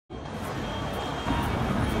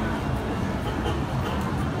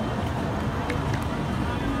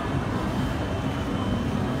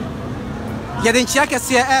Yadin Chaka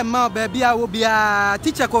say, Ma, baby, I will be a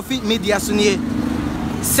teacher coffee media sunny.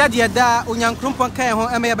 Said Yada, Unyan Krumpon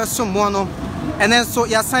Kaho, Emma Summono, and then so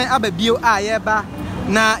ya sign up a bio ayaba,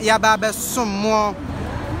 na yaba some more.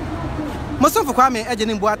 Most of Kwame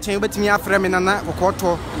Edgening Boatin, but me after me and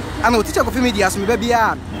KOKOOTO. I know teacher coffee media, so baby,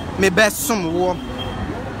 me best some war.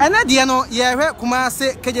 And at the end, yeah,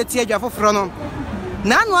 Kumasi Kejetia Market.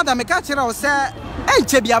 None other me catch it, say, and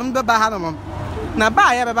Chebiam Bahanum. Na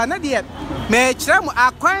ba ya baba na de me kire mu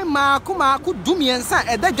akwan ma kuma ku dumiensa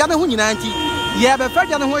e da dwane ho nyina nti ye be fa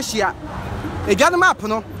dwane ho hia e dwane map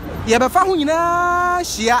no ye be fa ho nyina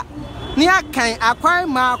hia ni akan akwan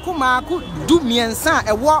ma kuma ku dumiensa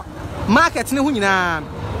e wo market ne ho nyina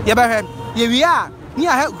ye be hwe ye wi a ni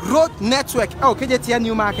a road network e o Kejetia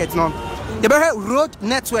new market no ye be hwe road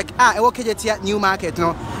network a e wo Kejetia new market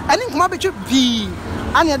no ani kuma be twa bi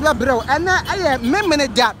ani e do brew ana aye memene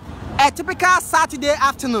da a typical Saturday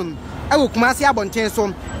afternoon. I will Kumasi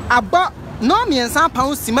Abontenso. About no me and some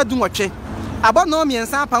pounds simadunwache. About no me and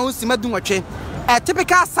some pounds simadunwache. A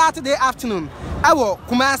typical Saturday afternoon. I will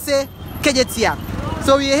Kumasi Kejetia.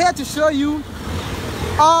 So we are here to show you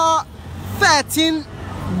all 13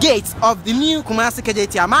 gates of the new Kumasi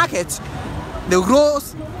Kejetia Market. The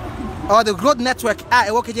roads or the road network at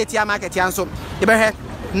Kejetia Market. So you better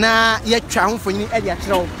na yet try for you at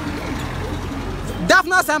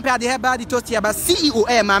Daphne Sampia de Hebadi Tostia, but CEO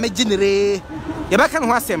Mamma Genere. Yabakan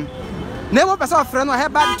Wasem. Never pass off friend or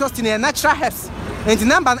Hebadi Tostin and natural herbs. And the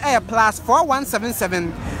number air plus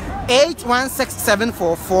 4177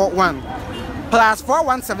 816741 plus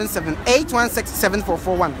 4177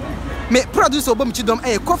 816741. May produce a bomb chidom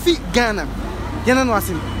a coffee Ghana. Yanan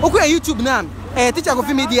Wasim. Okay, YouTube now. A teacher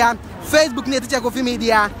coffee media, Facebook teacher coffee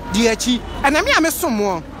media, DHE, and I mean some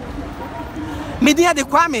more. Media de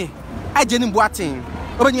Kwame. I didn't boating.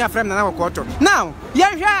 Open your friend and our quarter. Now,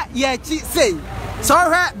 yeah, say, so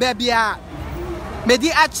her baby, Medi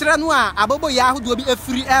Achranua, Abobo Yahoo will be a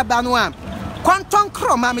free air banwa. Quantum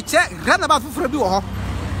chroma, me check, run about for a duo.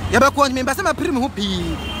 Yabakon me, Bassama Prim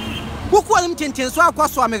Hoopy. Who call him Tintenswa,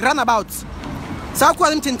 Quaswami, runabout? So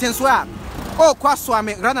call him Tintenswa. Oh,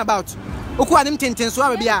 Quaswami, runabout. Who call him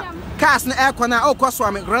Tintenswa, Bia, Cast an air corner, oh,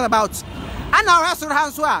 Quaswami, runabout. And our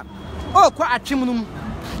restaurant swap. Oh, quite a chimunum.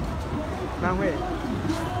 Now where?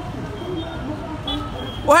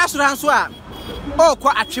 Oh, restaurant swap. Oh,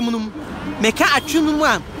 quite a chimunum. Make a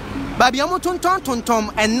chimunum. Babiamoton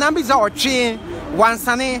Tom and numbers are chain, one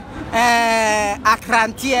sunny,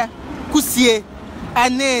 Akrantia, Kusie,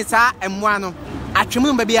 and Nesa and Wano. A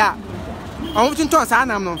chimunum babia. I want to toss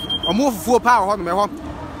Anam or move 4 power on my home.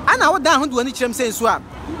 And I would down to any chim say swap.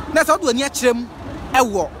 That's all to near chim a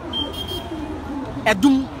walk. A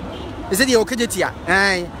doom. Is it the Kejetia?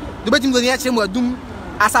 Aye. The betting will near chim doom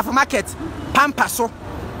as a market. Pampaso.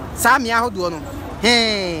 Samia Hodono.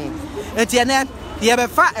 Hey. And Tianet. You have a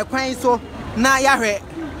fat acquaintance so now you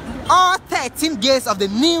all 13 gates of the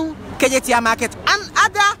new Kejetia Market and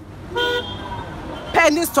other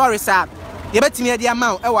pending stories up. You bet me the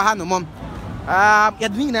amount no mom.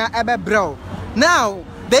 Yadwina ebe bro. Now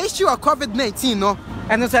the issue of COVID-19 no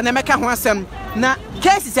and it's an American one na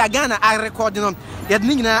cases are Ghana I recording on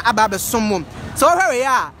Yadwina ababe some. So here we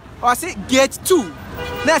are. Or say gate 2.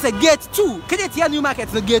 There's a gate 2. Kejetia New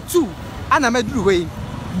Market no gate 2. And I'm a way.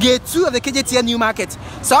 Gate 2 of the Kejetia New Market.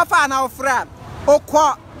 So far now, Fra,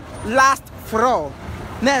 Okwa last floor.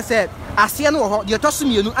 Now said, Asiano, the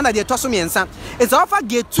Tosumian, and the Tosumian. It's offer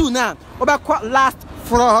gate 2 now. About last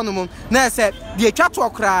floor honeymoon. Now said, the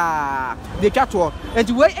Chatwalk, the Chatwalk, and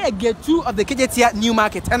to wait a gate 2 of the Kejetia New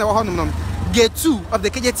Market and our honeymoon. Gate 2 of the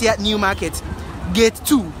Kejetia New Market. Gate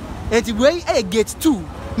 2. And to wait a gate 2.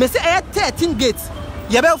 May say 13 gates.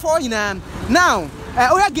 Yabel for in now.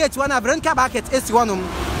 Oya gate 1 of Verenka Market is one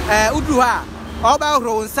Udruha, Oba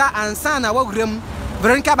Ronsa and Sana Wogram,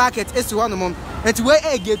 Verenka Market is one and to where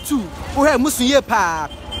a gate 2, who have Musuye Pa,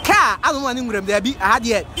 Car, I don't want him there be a had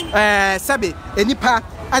yet, Sabi, a nipa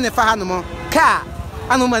and a fahanum, car,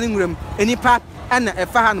 I don't want him, a nipa and a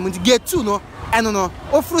fahanum, gate 2 no, I don't know,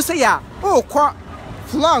 oh, Frusaya, oh, qua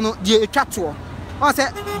floor no, dear Chatua, I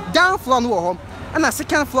said down floor no home, and a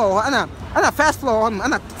second floor, and a first floor, and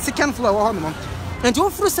a second floor home. And to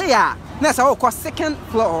Frusaya, that's our second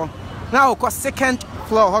floor. Now, second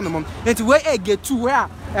floor honeymoon. And to where a gate 2 where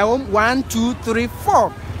 1, 2, 3,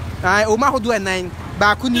 4. I Omaho do a 9.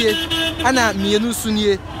 Bakuni, and a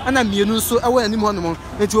Mianusunie, and a Mianusu away any honeymoon.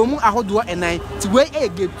 And to Omaho do a 9. To where a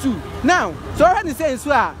gate 2. Now, so I say,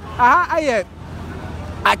 swear, I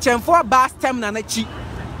can 4 bus terminal.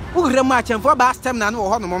 Who remark and 4 bus terminal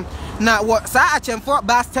or honeymoon. Now, what Sa 4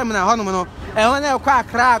 bus terminal honeymoon. And when I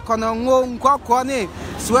crack on a long cock on it,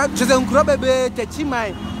 so chosen krobe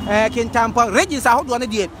techimai kintampo regis ahodo ne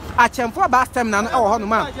de achemfo ba stem na no e wo ho no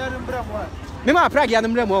ma me ma prague ya no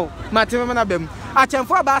mremo mateme na bem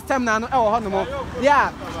achemfo ba stem na no e wo ho no mo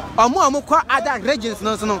ya omo kwa ada regis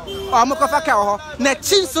no so no omo ko fa ka wo ho na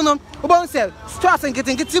chinso no obon sel stars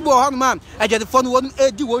nkitinki bo ho no ma agede fo no won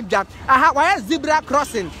edi won dwa aha wa zebra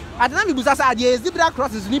crossing adana mi busa sa ade zebra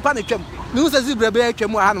crossing nipa na twam mi usa zebra be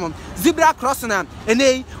twam aha no zebra crossing na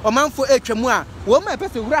enei omanfo etwam a wo ma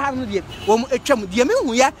pese wura ha no de wo mu etwam de me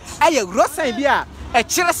hu ya aye rosan bi a e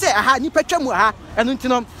kire se aha nipa twam aha enu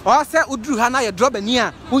ntino o se uduru ha na ye droba ni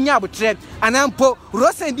a unya abotre anampo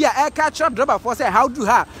rosan bi a e ka kire droba for se ha uduru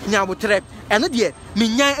ha nya abotre enu de me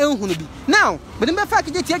nyan enhu no bi now me dem be fa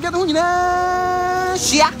Kejetia gado hu nyina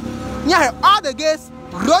hia nya all the gates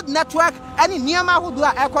road network any niama hodo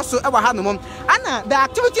a ekoso e wa hanom ana the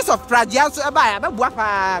activities of Pradian so e ba ya be boa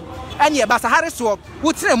pa any e ba sahare so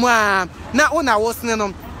wutre mu a na una wosne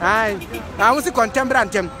no ai na wo si contemporary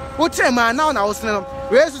antem wutre mu a na una wosne no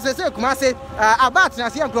we so say Kumasi about na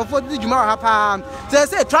see enkrofo di djuma ha pa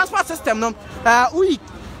say transport system no we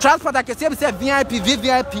transport that say VIP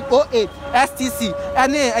VVIP OA STC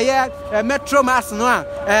and metro mass no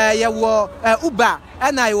ye wo Uber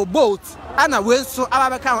and I wo Bolt ana we so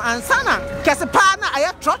ababeka ansana kese pa na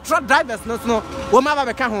aye truck drivers no wo ma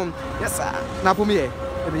ababeka home yes sir na pomi e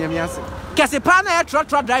benyam yanse kese pa na aye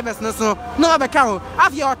truck drivers no ababeka home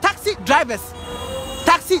have your taxi drivers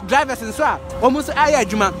nso a omo so aye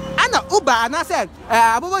adwuma ana Uber ana say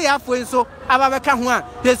abobo yafo nso ababeka ho a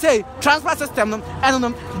they say transport system no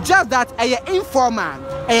and just that aye informal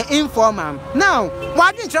now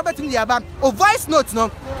what did you between the aba o voice note no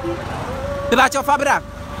be ba cho fabra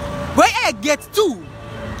where I get 2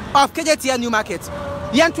 of Kejetia New Market.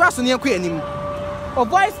 Yan to aso ne enko anim. O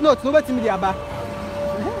voice note no betimi dia ba.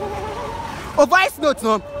 O voice note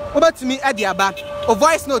no obetimi e dia ba. O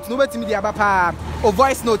voice note no betimi dia ba pa. O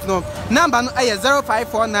voice note no number no aye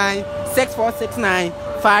 0549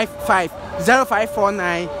 646955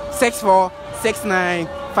 0549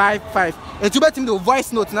 etu betimi the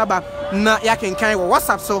voice note number na ya kenkan wo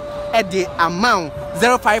WhatsApp so e the amount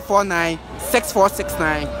 0549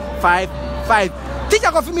 646955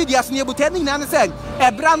 teacher of media so nebu teni na say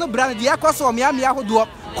e bra no de yakoso me ahodo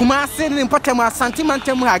Kumasi ne mpatam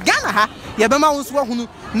asantimantem ha Ghana ha ye bema wonso hunu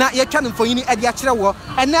na ye twa no foyini e de akere wo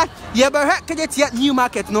ene ye be hwe Kejetia New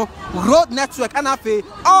Market no road network and afi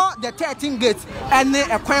all the 13 gates ene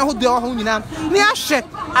ekwan hodo ho nyina ne ahwe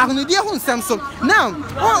ahunudi ho nsem so now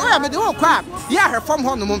o me de wo kwa ye ahwe from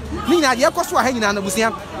ho no mo ni na de yakoso ha nyina na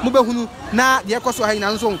busia mo be hunu na de yakoso ha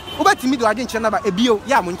nyina nso wo betimi de wadwe nche na ba ebio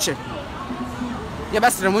ya mo nche ye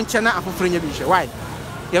besere mo nche na afoforo nya bi hwe why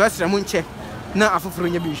ye besere mo nche na afoforo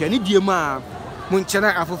nya bi hwe ni die ma mo nche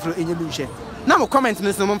na afoforo nya bi hwe na mo comment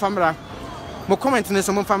no so mo famra mo comment no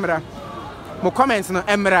so mo famra mo comment no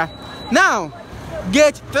emra now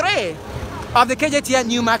gate 3 of the Kejetia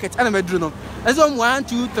New Market and medru no so 1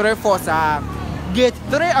 2 3 4 sa gate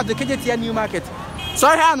 3 of the Kejetia New Market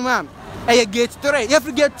sorry han man gate 3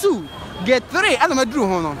 every gate 2 gate 3 and medru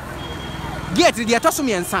ho no gate the atoso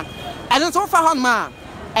miensa and so far han man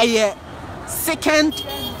second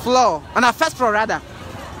floor and a first floor rather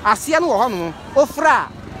asia no ho no ofra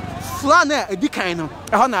floor na edikan no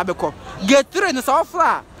e ho na abekọ gate 3 no so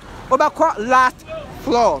floor obekọ last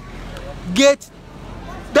floor gate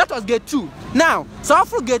that was gate 2 now so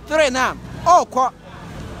for gate 3 now okọ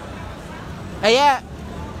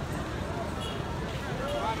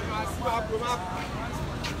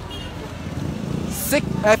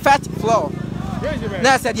first floor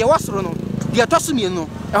na said ye wasoro no de atosumienu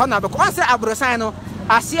e ho na abekọ on say abrosan no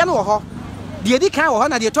asia no ho de edikan ho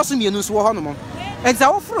na de atosumienu so ho no mo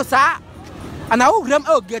enza wo furu sa ana wo wram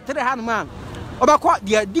gate 3 ha no man obekọ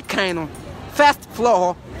de edikan no first floor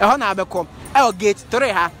ho e ho na abekọ gate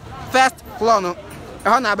 3 ha first floor no e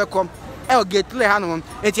ho na abekọ gate 3 ha no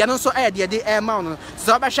enti ano so de ma no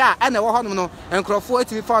so obehwa ana wo ho no enkrofo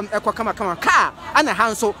atimi phone ekọ kama car ana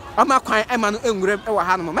ha nso oma kwan ema no enwuram e wo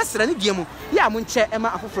ha no mesra ne die mu ya mo nche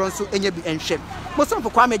ema afoforo nso enya bi enhwem mo so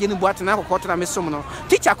kwa meje ni buate na akọkọ tena mesom no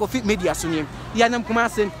teacher Kofi media so nyem ya nam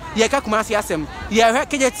Kumasi ye ka Kumasi asem ye hwe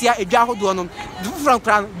Kejetia edwa hodo no fufran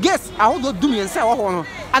kran gate ahodo dumiensa wo ho no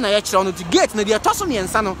ana ye kire no gate na de toso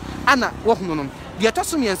miensa no ana wo hunu no de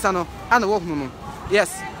toso miensa no ana wo hunu no yes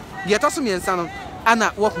de toso miensa no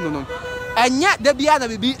ana wo hunu no enya de bia na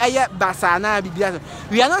bibi eye basana bibia.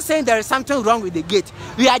 We are not saying there is something wrong with the gate.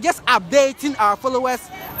 We are just updating our followers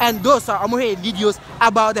and those are videos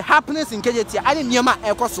about the happenings in Kejetia and Nyama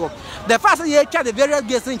Ekoso. The first year the various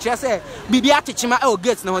gates in Chese bibia tichima e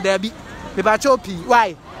gates na there be me ba chopi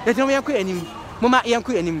why let me yanku enim mama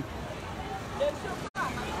yanku enim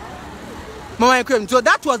So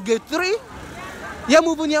that was gate 3. Yeah,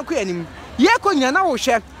 moving young queen. Yeah, now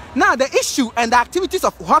share. Now the issue and the activities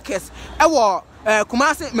of hawkers.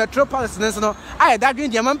 Kumasi Metropolis, no, I that green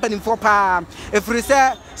diamond penny for pa. If we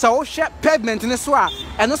say so, share pavement in the swar,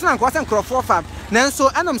 and no son wasn't crow for fab. Nanso,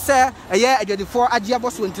 and I'm say a year at the 4 at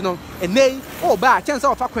Diabos Wintino, and nay, oh, bad chance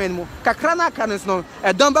of a queen, Kakrana cannons no,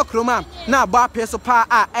 a dumber croma, now bar peso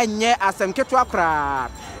pa, and yeah, as some ketua crab.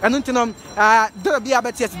 And until there be a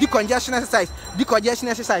better decongestion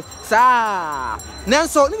exercise, sir.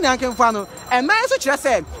 Nanso, Nina can follow, and my such as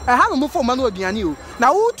said, I have a move for Manu be you.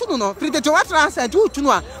 Now, who to know, free the Joatras and two to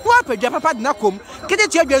know, what per Japa Nakum,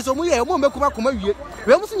 Kejetia so we a woman Kuma,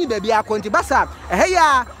 we almost need to be a quantity bassa, a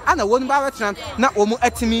heya, and a one baratran, not almost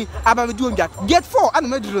at me, about doing that. Get 4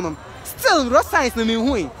 and a medronum. Still, Ross science no mean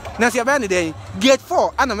who. Nancy Abanday, get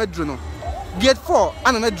 4 and a medronum. Get 4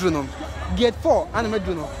 and a medronum. Get 4 and a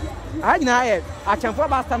medronum. I know I can for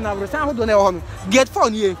about time now, who don't know. Get 4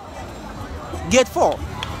 ye. Get 4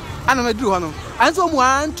 and a medronum. And so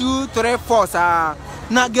 1, 2, 3, 4, sir.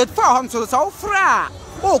 Now get 4 so fra.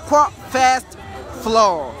 Oh, first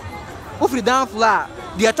floor. If you down floor,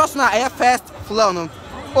 the toss now a first floor. No.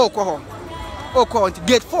 Oh,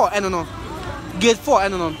 get 4 and no. Get 4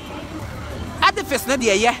 and no. At the first, not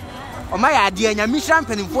yeah. Or my idea, and your mission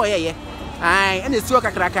penny for yeah. Aye, and it's work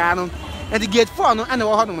a cracker. And the gate 4 no and a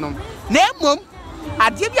hormone. Name mum, I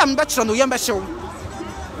did young batch on the young show.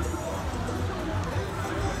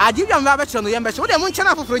 I did young batch on the young show. What am I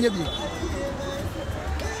channel for you?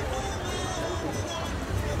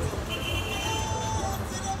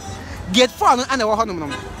 Gate 4 and a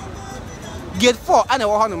hormone. Gate 4 and a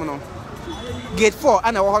hormone. Gate 4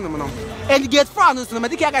 and a hormone. And gate 4 no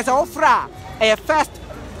medical guys are fra a first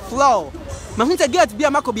floor. Mahunta gate be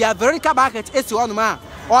a mako be a very cabaret is one man.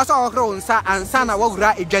 Also grown sa and sana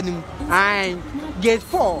wogra a genuine. Aye. Gate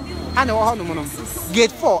 4 and a hormone.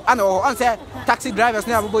 Gate 4 and a answer taxi drivers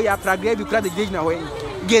never boy a pragrave you credit digna way.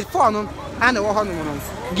 Gate 4 no and a hormone.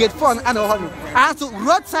 Gate 4 and a hormone. And so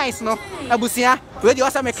road signs no abusia where the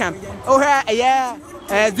also camp. Oh here a year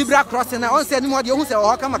zebra crossing on said more the say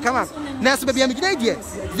oh come now so baby I'm idea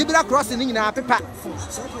zebra crossing in a paper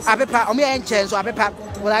on me and chance so paper.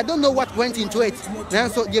 Well, I don't know what went into it. Now,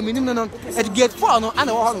 so the minimum at gate 4 no and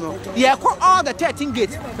no. Yeah, all the 13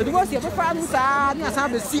 gates. But the ones you ever found inside, you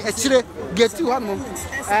have to see actually gate 2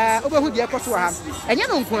 over who the airport have. And you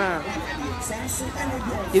know,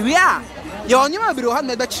 here we are. Your new bureau had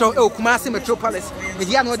made show Kumasi Metropolis.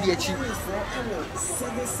 With you know the chief.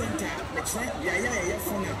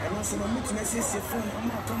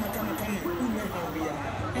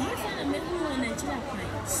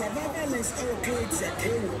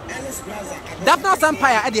 Daphne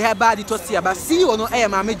Empire at the hair body to see about CEO no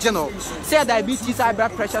AMA general. Say diabetes, high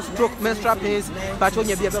blood pressure, stroke, menstrual pains, but when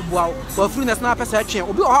you be a wow, or freeness now perception,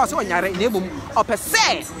 or be a house when you're in or per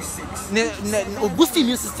se, boosting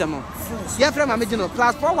immune system. Yeah, from my general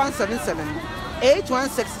plus 4177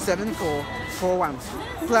 816741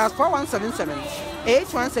 plus 4177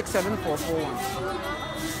 816741.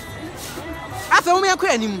 I found me a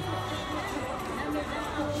queen.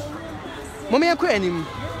 Mama yanku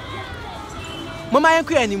Mama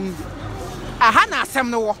yanku anim. Aha na asem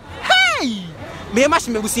no. Hey! Me ma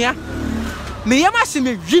hye me busia. Me yema hye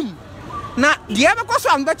me dwim. Na de e bekoso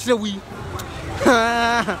an be kire wi.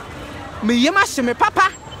 Me yema hye me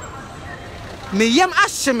papa. Me yem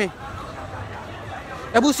ahye me.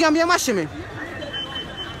 Ebusia me yema hye me.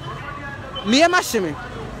 Me yema hye me.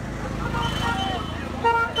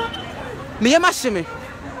 Me yema hye me.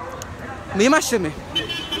 Me yema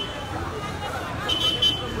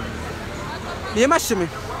hye me.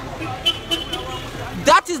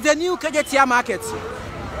 That is the new Kejetia Market.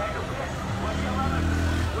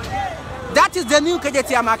 That is the new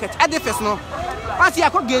Kejetia Market. At the first no. Once you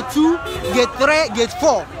go gate 2, gate 3, gate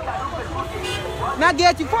 4. Now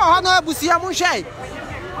gate 4 how no abusia mun shey.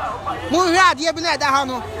 Mun hwa de bi na da ha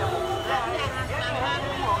no.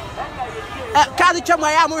 Ka de twama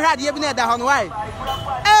ya mun hwa de bi na da ha no why?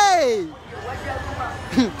 Hey!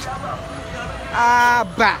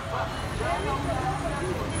 Aba.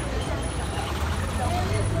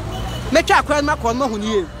 Me try kwan ma kon ma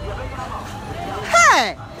huni.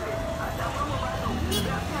 Hey!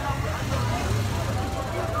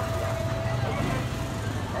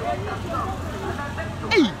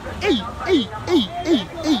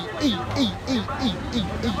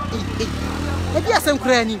 Ebi asem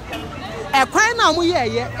kura ni. E kwan na mo ye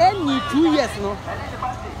any 2 years no.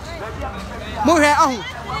 Mo hwe ahun.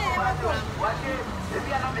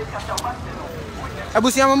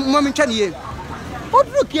 Abusia mo me twa ni ye. What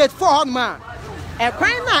look at 4 man? A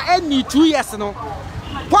quite any 2 years no.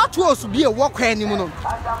 potholes be a walk anymore.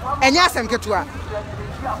 And yes, I'm get to her.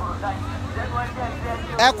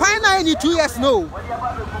 A quite 92 years no.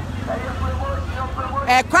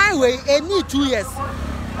 A quite way, any 2 years.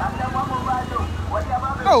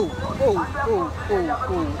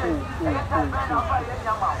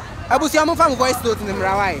 I was your mom voice note in the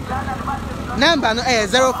Rawai. Number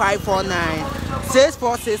 0549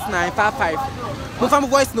 646955. Move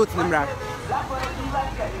voice note in the Rawai.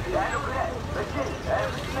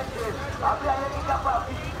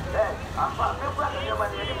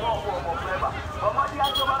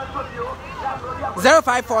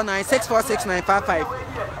 0549 646955.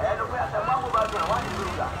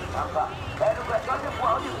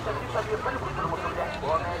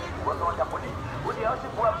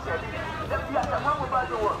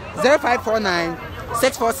 Zero 549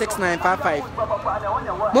 646955.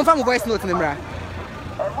 Move from voice note number.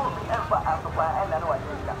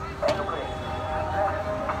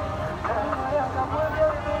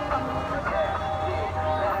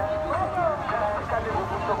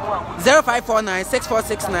 Zero 549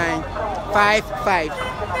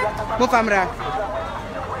 646955. Move from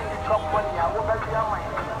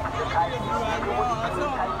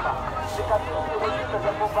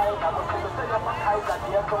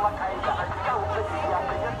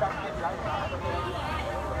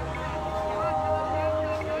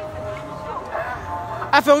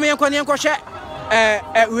I feel me and Connie and Crochet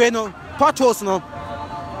we know potholes no.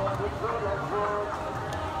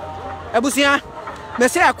 Abusia, me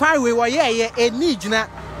say a quite we were yeah a need na.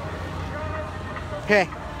 Hey.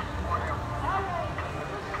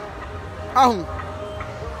 Oh.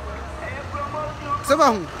 So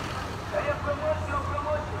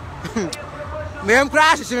me am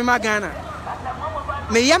crash me magana.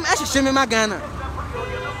 Me yam ashishe me magana.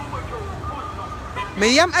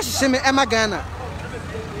 Me yam ashishe me magana.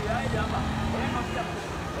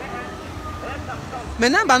 My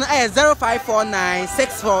number is 0549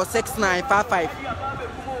 646955.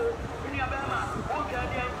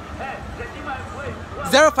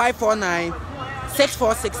 0549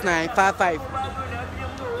 646955.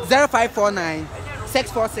 0549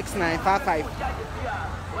 646955.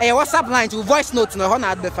 Hey, WhatsApp line to voice note no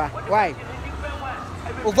honor befa. Why?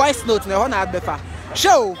 Voice note no honor befa.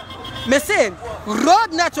 Show me say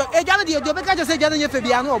road network. E jana di ojo be ka just say jana nye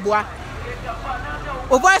febia no oboa.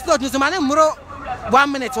 O voice note no mane muro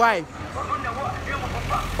 1 minute why?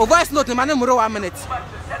 O voice note mane muro 1 minute.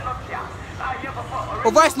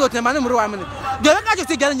 O voice note mane muro 1 minute. De be ka just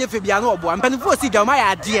say jana nye febia no oboa. Mpanifo si jama ya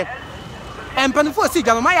ade. Mpanifo si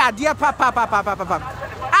jama ya ade pa.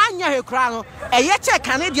 Anya he kra no eye che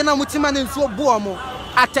Canadian na mutima ne nso bo omo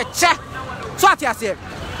ateche so atiase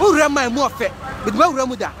owura man mu ofe biduma owura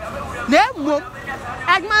mu da na emmom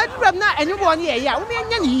agma drum na enyu bo ne ye ya wo me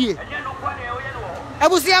nya ne yie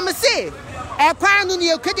abusia me se e kwan no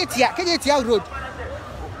ne Kejetia road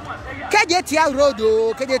Kejetia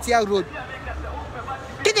road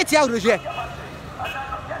je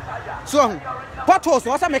so potholes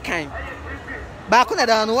so me kan ba ko na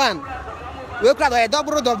da no one we crowd a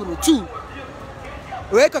double 2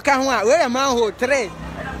 we ka ho a we man ho 3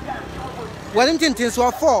 Wellington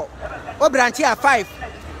so 4 o branch here 5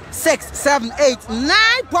 6 7 8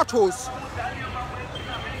 9 potholes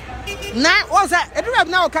 9 was that e do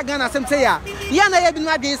now ka Ghana sem say ya na ye bi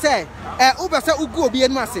no adwen say uber say ugu obi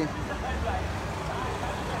enu ase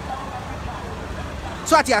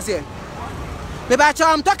so at you say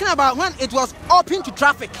I'm talking about when it was open to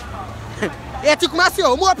traffic. Yeah, to Kumasi,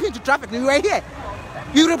 more open to traffic. We were here.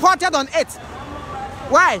 You reported on it.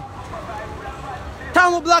 Why?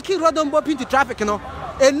 Town blocking road on open to traffic, you know.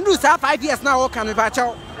 And news 5 years now. Can we patch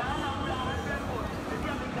out?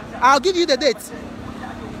 I'll give you the date.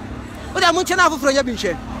 But I'm munching out for your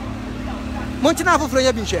binche. Munching out for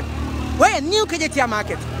your binche. Where a new Kejetia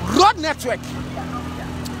Market road network.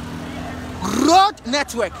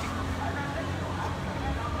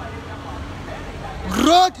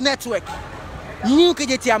 New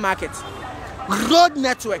Kejetia Market road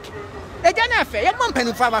network. E jana fe ye man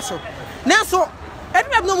panu fa so. Na so e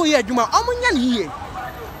be no mo ye adwuma omunya ne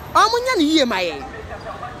yie maye.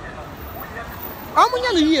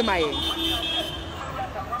 Omunya ne yie maye.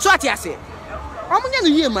 So atiase. Omunya ne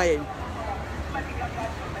yie maye.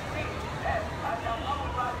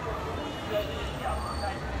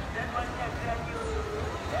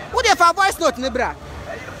 Wo de fa voice note ne bra.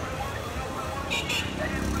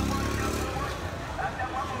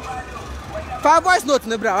 Five voice note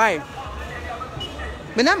ne bra why?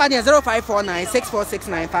 My number is 0549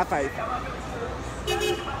 646955.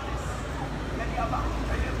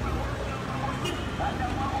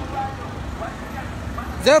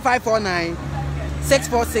 0549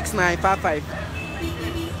 646955.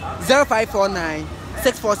 0549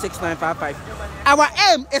 646955. Our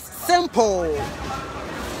aim is simple.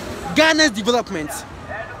 Ghana's development.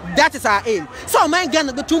 That is our aim. So my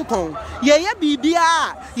Ghana the tumpon. Yeah,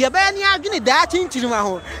 bibia. Yeah, Benny Agni that in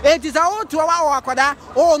Chimaho. It is our 2 hour quada.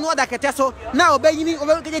 Oh, no, that Cateso. Now, Benny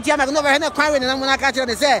over Kejetia Market, never had a crime and I'm gonna catch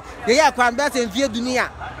and say, the year crime that's in Via Dunia.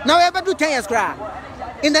 Now, ever do 10 years cry.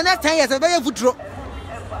 In the next 10 years, a very foot row.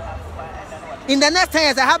 In the next 10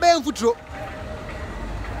 years, I have a foot row.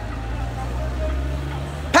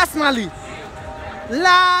 Personally,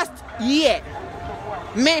 last year,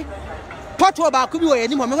 me. Portal about could be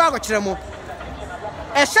any more. A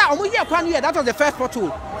shot on year 1 year, that was the first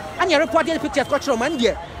portal. And you reported pictures, cultural man,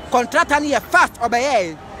 contract and year fast or by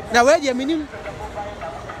air. Now, where you meaning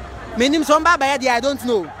some by idea, I don't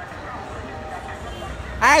know.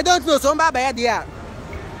 I don't know some by idea.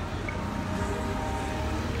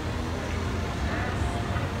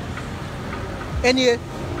 Any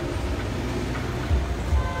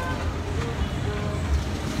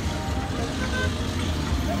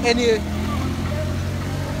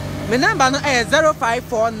my number is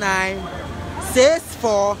 0549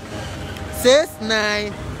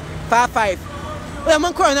 646955. I'm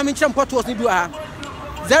on calling. I'm in Champot was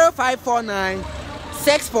 0549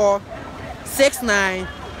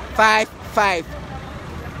 646955.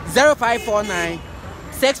 0549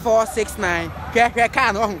 6469.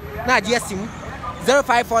 Can on not yes him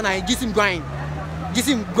 0549 Jisim grind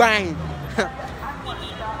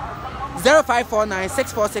 0549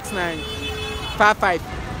 646955.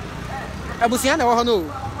 Abusiana or no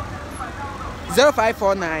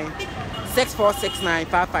 0549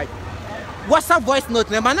 646955. WhatsApp voice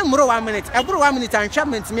note. A man more 1 minute. Every 1 minute and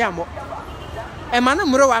enchantment me amo. A man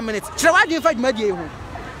more 1 minute. Try to fight my dear.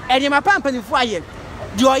 And my pamper in fire.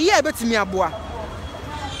 Do I hear better me a boy?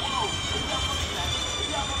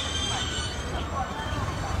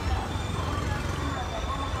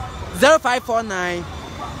 Zero 0549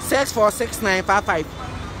 646955.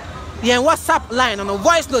 The WhatsApp line on a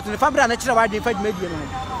voice note in the fabric and natural wide infant media.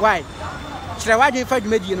 Why? Should I wide infant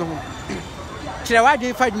media? Should I wide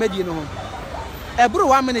infant media? A brew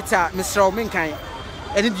 1 minute, Mr. Minkai.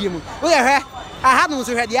 And Indian. We are here. I haven't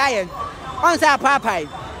heard the iron. On our papa.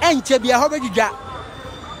 And Chebia, how about you got?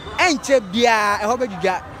 And Chebia, how about you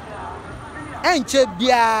got? And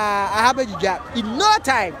Chebia, how about you got? In no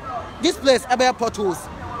time, this place about potholes.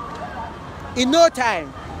 In no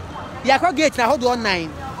time. You are get now hold on 9.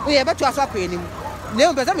 We are better to ask him.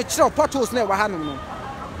 Never better me show potholes never hand.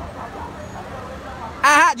 I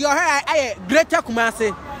had your hair. I greater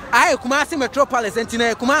Kumasi. I Kumasi Metropolis and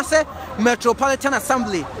Kumasi Metropolitan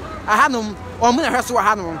Assembly. I had them or me has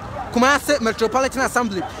Hanum. Kumasi Metropolitan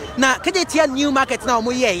Assembly. Now, Kejetia New Market now,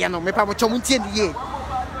 you know, me papa chomunti ye.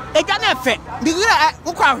 It can affect. Because I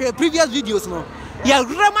look previous videos no.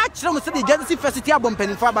 You much from the Genesis University album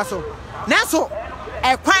penny for Basso. Now so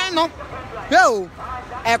a quine no. Yo,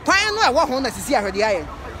 a quine no, I walk on to see her the iron.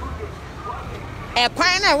 A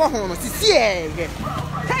quine I walk on to see her.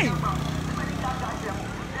 Hey,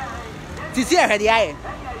 to see her the iron.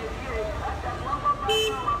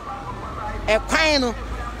 A quine no.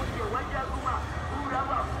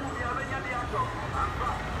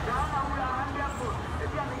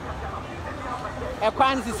 A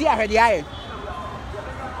quine to see her the iron.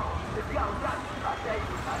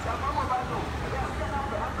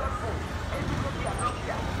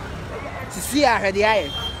 See, I had the eye.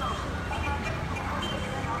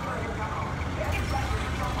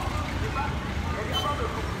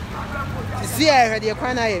 See, I had the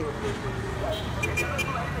corner.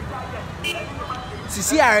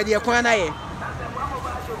 See, I had the corner.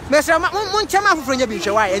 Mr. Munchama from your beach,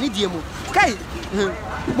 why any demo? Okay,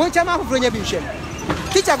 Munchama from your beach.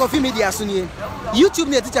 Teacher Coffee Media Sunny, YouTube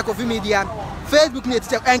near Teacher Coffee Media, Facebook near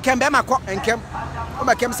Teacher and Cambema and Camp. Oh,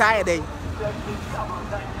 my Camp Saturday.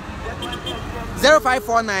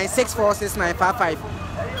 0549 646955.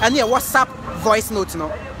 And your WhatsApp voice note no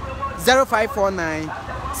 0549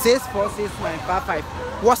 646955.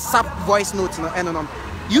 WhatsApp voice note no and no.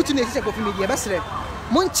 YouTube near Teacher Coffee Media. Best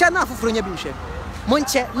Muncha na fufronya binche.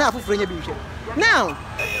 Munche na fufronya binche. Now,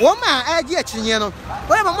 woman idea chinyano.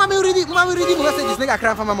 Why mama reading messages nigga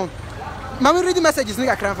cram for mama. Mama reading messages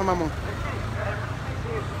nigga cram for mama.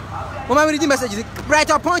 Mama reading messages right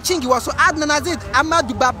upon Chingy was so Adnan Azid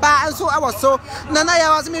Amadou Baba and so I was so Nanaya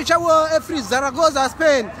was Michawo Efri Zaragoza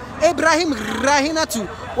Spain Ibrahim Rahinatu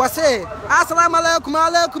was say Assalamu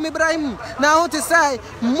alaikum Ibrahim. Now to say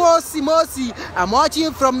Mosi I'm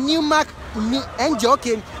watching from Newmark and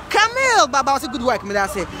joking. Camille Baba was a good work, me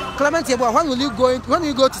that say. Clement, when will you go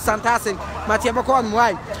to Santasin? Matia Bokon,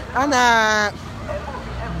 why? And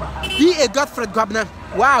Be a Godfred Governor.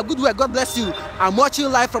 Wow, good work. God bless you. I'm watching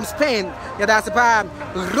live from Spain. Yeah, that's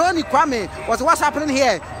Ronnie Kwame. What's happening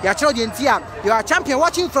here? You're children here. You are a champion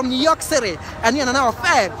watching from New York City. And you're now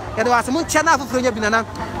fair. Yeah, there was some channel for Nana.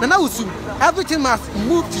 Everything must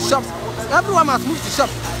move to shops. Everyone must move to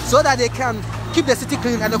shops so that they can keep the city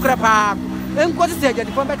clean and the crap. And what is the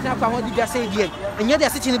department now? What did you say again? And yet they're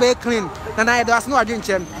sitting very clean. And I was no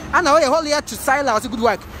adventure. And I whole year to silence good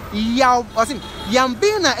work.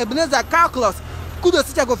 Yambina Ebenezer Calculus.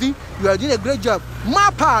 Kudos to Kofi. You are doing a great job.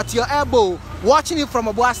 My part, your elbow. Watching it from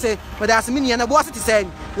a boss, but there's a mini and a boss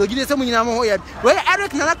saying, you'll give someone in our way. Where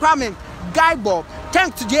Eric Nana Kwame, Guy Bob,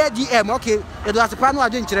 thanks to JDM. Okay, it was a plan of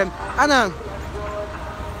adventure. And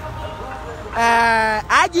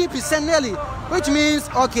IGP Senelli, which means,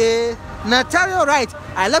 okay, Natalia, right?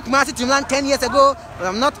 I left Kumasi to land 10 years ago, but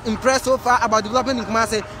I'm not impressed so far about development in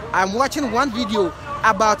Kumasi. I'm watching one video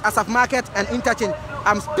about Asaf Market and interchange.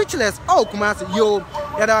 I'm speechless. Oh, Kumasi, yo.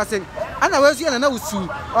 Yeah, I was saying, and I was here and I was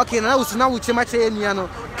okay, now we Chemache,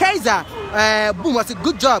 Kaiser, boom, was a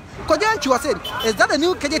good job. Kojanchi was saying, is that a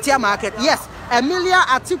new Kejetia Market? Yes. Emilia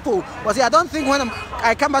Atipo was here. I don't think when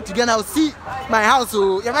I come back again, I'll see my house.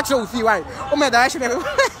 So you're not sure see why. Oh, my direction.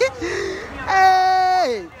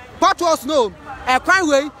 Hey, potholes, no. A crime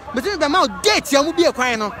way, but in the amount date, you will be a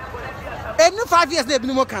crime. And no 5 years, they've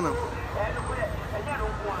been more cannon.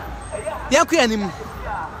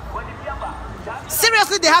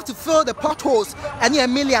 Seriously, they have to fill the potholes. And yeah,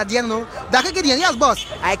 Emilia, you know, that can get yes, boss.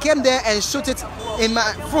 I came there and shoot it in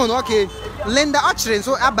my phone. Okay, Linda Ochrin,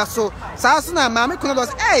 so Abaso, Sasuna, Mammy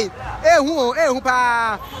Kunos, hey,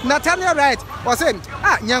 pa, Natalia, right? Was saying,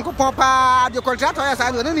 Yanko Papa, your contractor,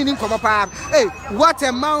 I don't need him come up. Hey, what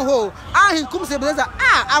a manhole. He comes to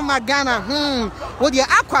I'm a Ghana. With your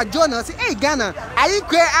Aqua Jonas, hey, Ghana, I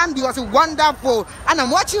Andy was wonderful. And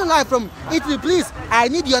I'm watching live from Italy, please. I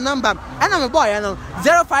need your number. And I'm a boy, I know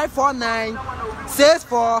 0549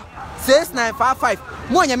 64 6955.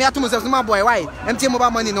 More than me to myself, my boy, why? Empty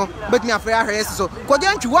mobile money, no, but me afraid I so.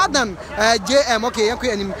 Kodanchi, well done, JM, okay,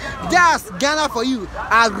 that's Ghana for you.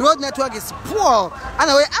 Our road network is poor.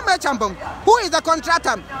 Anyway, I'm a champion. Who is the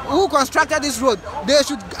contractor who constructed this road? They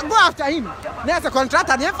should go after him. There's a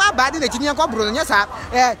contractor, never bad in the Chinian Cobra. Yes,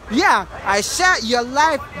 yeah, I share your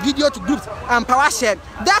live video to groups and power share.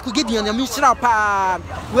 That could get you on your mission up.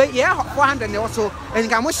 Wait, yeah, 400 also, and you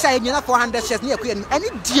can share 400 shares near Queen. Any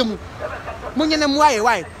deal. Munyana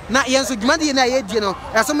why na yenso dwumade na ye die no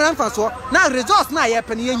esomran fa so na resource na ye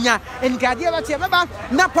pene yenya engade ba tie baba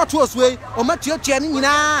na portos we o matuatua ni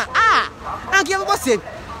nyina anke baba say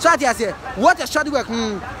so ati say what a short work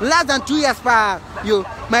less than 2 years pa you.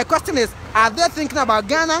 My question is, are they thinking about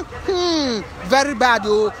Ghana? Very bad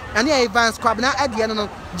oh. And here Evans Kwabna at the end no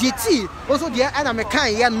GT also there and I'm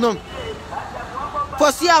kind ya no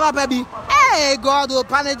for see our baby. Hey God will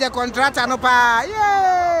punish the contractor no pa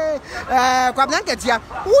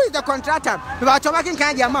who is the contractor?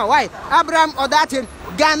 Why? Abraham or that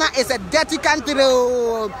Ghana is a dirty country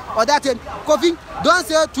or that Kofi, don't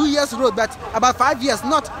say 2 years road, but about 5 years,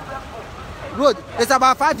 not road. It's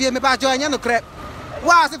about 5 years. Maybe join you crap.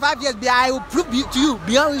 Wow, 5 years, I will prove to you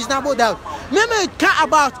beyond reasonable doubt. Maybe it can't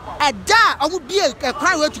about a da I would be a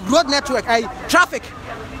crime way to road network, traffic.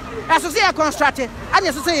 As I say, I constructed, and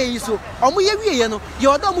as I say, so,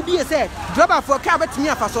 your dog will be a say, driver for car, but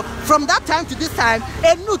from that time to this time,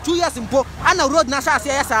 a new 2 years in Po, and a road Nasa,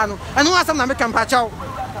 and who has some American patch out.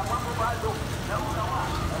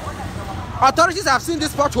 Authorities have seen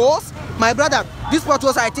these potholes, my brother. These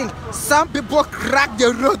potholes, I think, some people crack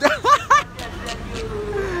the road.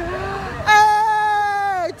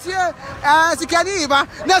 As you can even,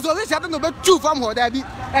 that's what we said about 2 from what I be.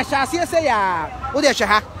 I shall see, say, oh, there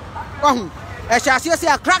shall I shall see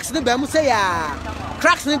cracks in the Bemu say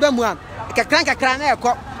cracks in the Bemu. Kakranka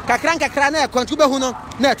crane, contribuno,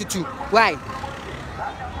 not to 2. Why?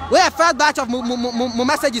 We have first batch of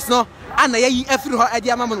messages no, and I every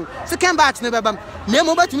idea mamma. Second batch never bam. Name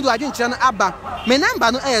over to me to agent channel abba. My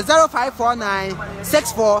number 0549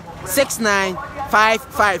 64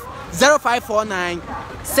 6955. 0549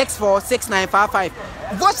 64 6955.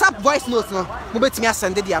 WhatsApp voice notes no. Mobile to me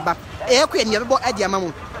send the abba. Never idea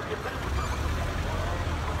mamma.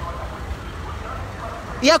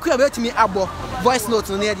 Yeah, could have me abo voice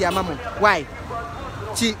notes near the amount. Why?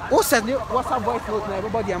 She also what's a voice note na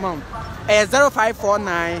everybody amount.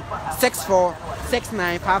 0549 64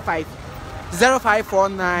 6955.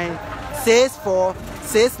 0549 64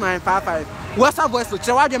 6955. What's a voice note?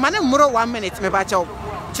 Chirawa man muro 1 minute me ba chaw.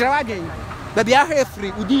 Chirawa den. Baby I hear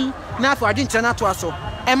free udi na for adin chana to aso.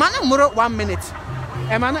 E man muro 1 minute.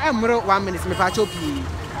 E man muro 1 minute me ba chaw pi.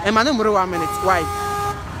 E man muro 1 minute. Why?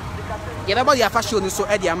 Everybody have shown so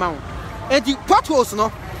at the amount. And the potholes,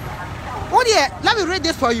 no. Oh dear, let me read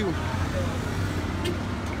this for you.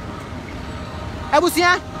 I was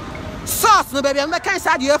here. Source, no baby, I'm not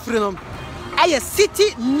inside your freedom. I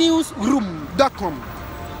citynewsroom.com.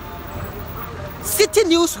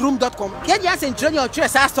 Citynewsroom.com. Can you ask and train your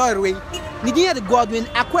choice? I story. Nidia the Godwin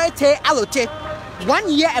acquainted allote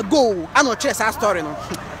 1 year ago. I know chess our story. No,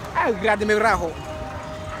 I grab the miracle.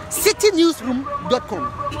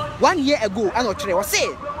 Citynewsroom.com. 1 year ago, I know Tre was say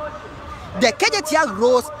the Kejetia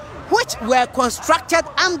roads which were constructed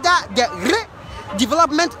under the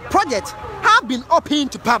redevelopment project have been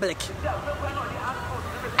opened to public.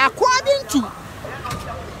 According to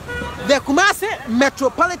the Kumasi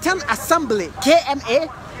Metropolitan Assembly (KMA),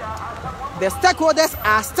 the stakeholders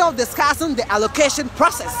are still discussing the allocation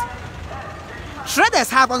process. Traders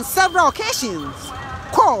have on several occasions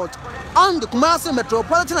called on the Kumasi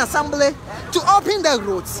Metropolitan Assembly to open the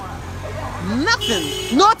roads.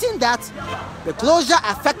 Noting that the closure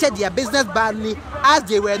affected their business badly as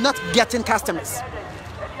they were not getting customers.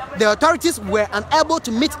 The authorities were unable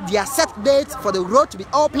to meet their set dates for the road to be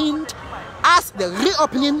opened as the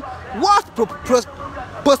reopening was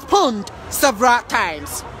postponed several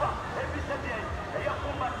times.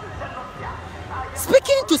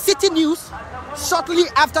 Speaking to City News shortly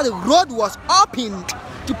after the road was opened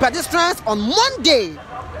to pedestrians on Monday,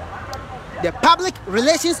 the public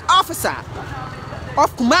relations officer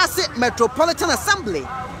of Kumasi Metropolitan Assembly,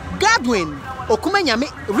 Godwin Okumenyami,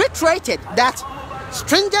 reiterated that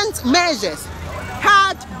stringent measures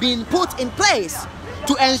had been put in place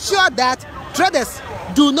to ensure that traders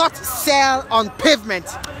do not sell on pavement.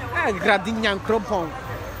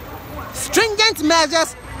 Stringent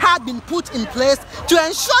measures had been put in place to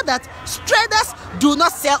ensure that traders do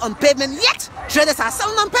not sell on pavement, yet traders are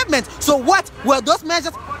selling on pavement. So what were those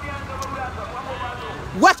measures?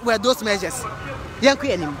 What were those measures?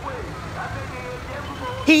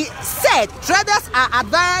 He said traders are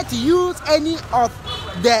advised to use any of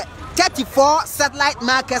the 34 satellite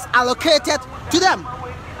markets allocated to them.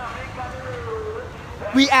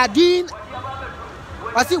 What we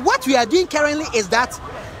are doing currently is that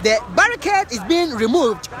the barricade is being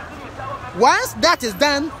removed. Once that is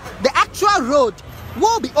done, the actual road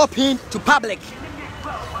will be opened to public.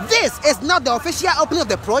 This is not the official opening of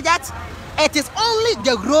the project. It is only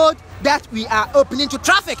the road that we are opening to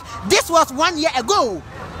traffic. This was 1 year ago.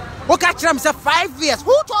 Okay, 5 years.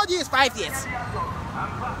 Who told you it's 5 years?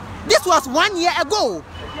 This was 1 year ago.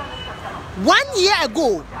 1 year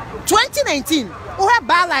ago, 2019. Who have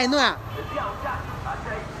bad line now?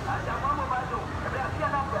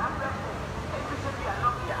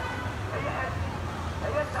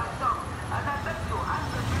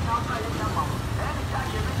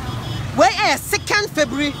 Where is 2nd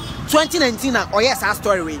February 2019? Oh yes, our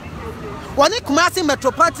story. One Kumasi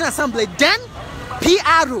Metropolitan Assembly, then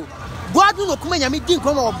PRO. Godwin Okumenyami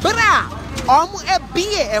Dinkomo Bra. Omu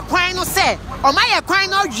ebie e kwan no se. Oma ye kwan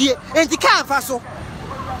no dwie enti kan fa so.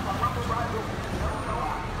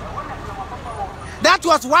 That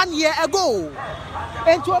was 1 year ago.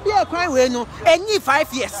 And to be a crime, we know, and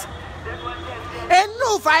 5 years. And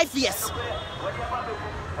no 5 years.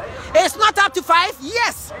 It's not up to 5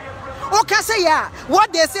 years. Okay, say yeah.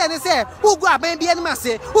 What they say, who go baby and masse,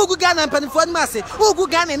 who go Ghana and Peniford masse, who go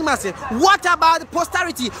Ghana and masse. What about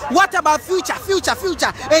posterity? What about future?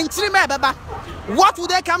 And Trima Baba. What would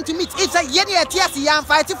they come to meet? It's a yeni at yes, I'm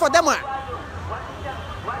fighting for them.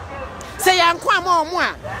 Say I'm quite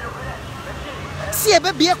more. See a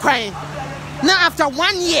baby crying. Now after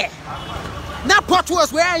 1 year, now pot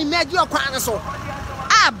was where I made your crown so.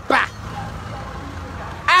 Abba.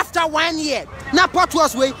 After 1 year, now pot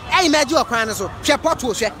was where I made your crown so. Pot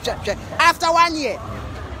was after 1 year.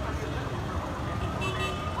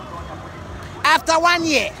 After 1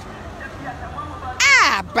 year.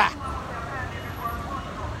 Abba.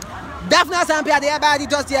 Daphne Sampia, the abadi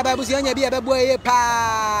just here, Babusia, be a boy,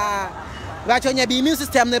 pa. But on your immune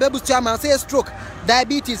system, the baby say stroke,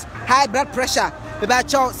 diabetes, high blood pressure.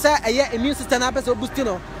 About your immune system episode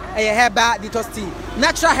boostino, a hair bar detox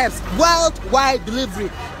natural herbs, worldwide delivery,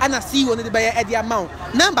 and I see you on the buyer at the amount.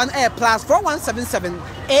 Number air plus 4177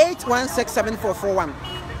 8167441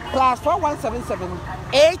 plus 4177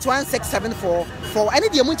 8167441. Any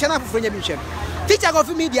the moon channel for friendship. Teacher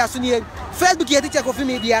Coffee Media, Sunny, Facebook, Teacher Coffee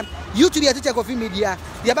Media, YouTube, Teacher Coffee Media,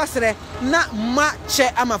 the ambassador, not much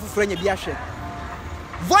ama for friend Biashe.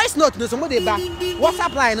 Voice note no somebody back.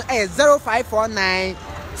 WhatsApp line is 0549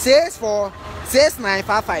 64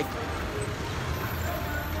 6955.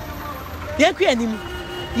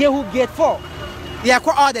 Who gate 4. They are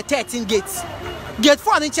all the 13 gates. Gate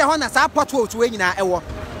 4 in Chahona, our potholes way in our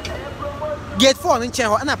gate 4 in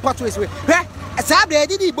chair and a portways way. A Saturday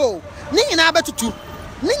did he bow. Ning to 2.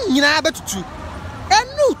 Ning to 2. And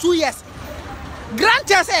no 2 years.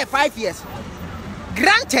 Granted, say 5 years.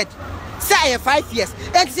 Granted, say 5 years.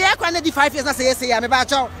 And say I can't 5 years. I say I'm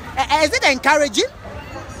about you. Is it encouraging?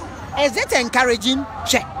 Is it encouraging?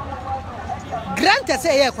 Check. Granted,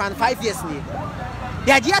 say I can't 5 years.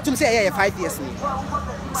 The idea to say 5 years.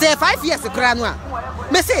 Say 5 years. The crown.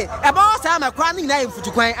 Me say about time a crowning name for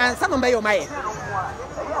to coin and some of my own.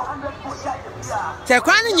 Say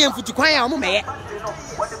crowning name for to coin on me.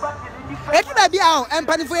 If you be out and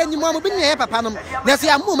penny for any more, been here, Papanum. There's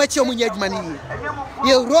a moment you need money.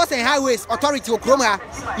 Your roads and highways authority or Chroma,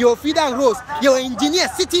 your feed and roads, your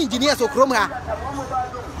engineers, city engineers or Chroma,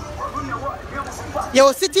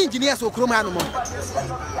 your city engineers or Chroma.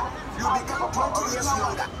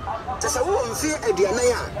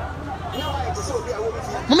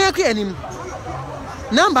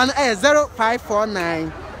 Number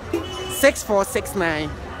 0549 6469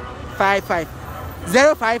 55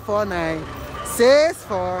 0549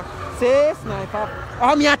 64695.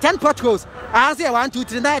 Oh, me 10 potholes. I say 1, 2,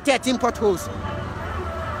 3, 9, 13 potholes.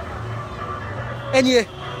 And yeah,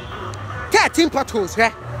 13 potholes,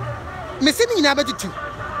 right? Me sitting in about 2.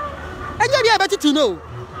 And you be able to know.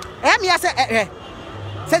 And me I say,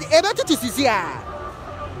 said able to see.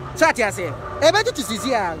 So I say, able to see.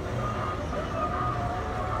 Yeah,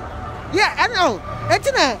 I know.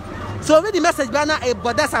 So read the message banner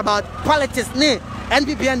but that's about politics,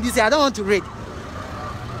 NPP and DC. I don't want to read.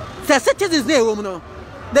 Say citizens woman.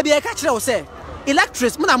 They be a catcher will say,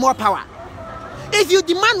 electors more power. If you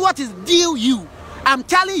demand what is due you, I'm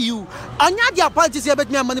telling you, on your politics you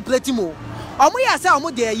me manipulating more. We are saying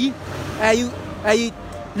you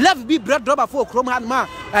left be bread rubber for chrome hand ma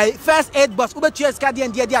first aid boss ube cheers card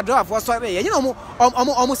and dear draw for sorry. You know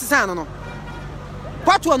almost no.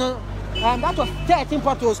 Part 1 that was 13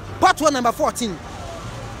 potholes. Part 1 number 14.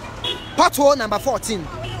 Part 1 number 14.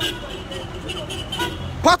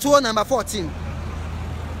 Part 1 number 14.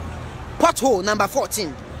 Part 1 number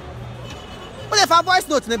 14. What if our voice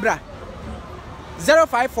note, Nebra?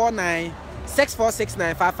 0549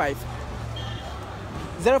 646955.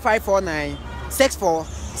 0549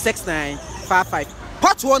 646955.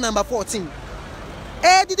 Part 1 number 14.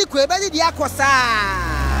 Did the Quebec the Aquasa?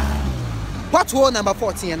 Part 1 number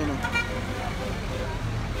 14.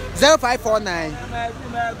 0549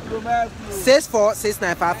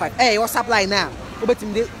 646955. Hey, what's up line now?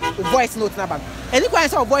 The voice note number. Any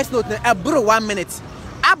kind of voice note a bro 1 minute.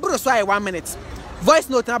 A bro so 1 minute. Voice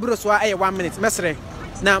note a bro so 1 minute. Mesre.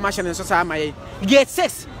 Now machine so my gate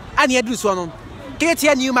 6 and you do so on.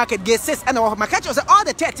 Kejetia Market gate 6 and my catch was all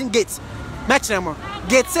the 13 gates. Match them.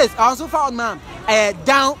 Gate 6 also found man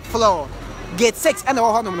down floor. Gate 6 and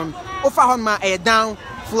all honum. Offer on my down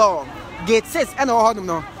floor. Gate 6 and all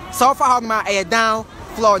honum. So far on my down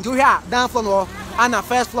floor. Do you hear down floor and a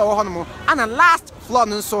first floor honum and a last floor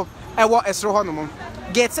so I want a straw honum.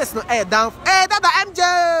 Gate 6 no down. Hey, Dada MJ,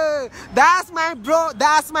 that's my bro.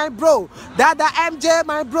 That's my bro. Dada MJ,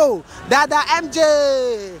 my bro. Dada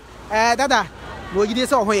MJ. Dada, what you did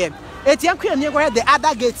so here? It's young queen. You go ahead the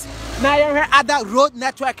other gates. Now you have other road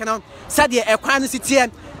network and on. Said the Equine City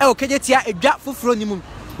and Kejetia a gap for Fronimum.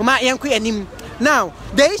 Now,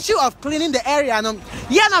 the issue of cleaning the area,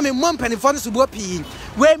 yeah, I'm in one penny for the suburb.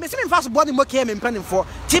 Where Mr. Fast body more came in penny for.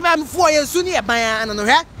 Tim 4 years soon, yeah, by an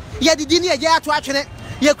yeah, the dinner, yeah, to action it.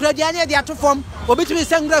 You could have the other form, or between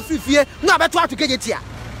Sangra free fear, no, but to get it here.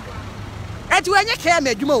 And when you came,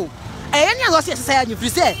 you know, and you lost society, if you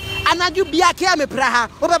say, and now you be a came Praha,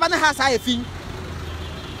 or Babana has I feel.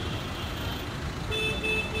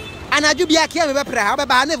 And I do be a came Praha, but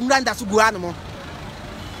I never ran that to Guanamo.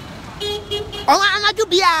 Oh, I do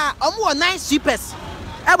be a more 9 sheepers.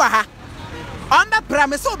 Ever ha. On the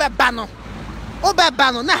premise over Bano. Over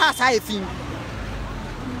Bano, not has I feel.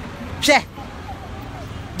 Che.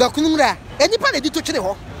 Documra, anybody did touch the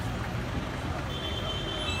hole.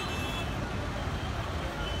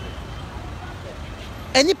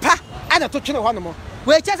 Any pa, and a touch of one more.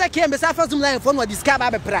 Where just I came beside for some line phone or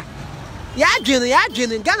discover a pra.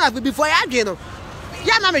 Yajin, Ghana before Yajin.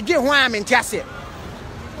 Yana me give 1 in Tassie.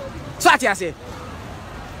 So I say.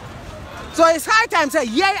 So it's high time say,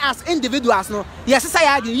 yeah, as individuals, no. Yes,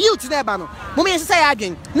 I agree. You to never know. Mommy, I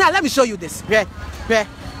agree. Now let me show you this. Where?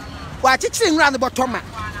 What teaching round about Toma?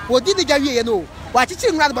 What did you know? What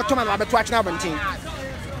teaching round about Toma about watching our team?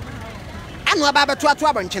 I know about 12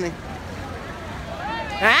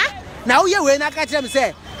 huh? Now you will not catch them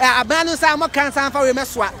say, a man who sound more cancer for a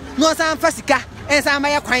meswa, no sound Fasica, and some by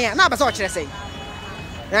a quiet. Now, but what you say?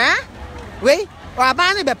 Huh? Wait, or a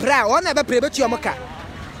man be proud, or never pray but your mocha.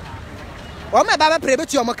 o me baba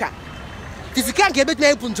prebeti o moka fisika nke beti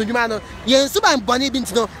na puntu dwuma no ye nsuba mbone bi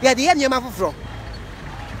ntino ye de ye nyema foforo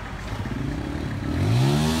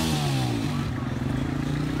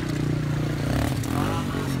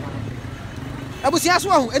abusia so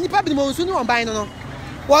ho enipa bi mo nsu ni on ban no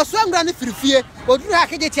wo so ngura ne firifie oduru ha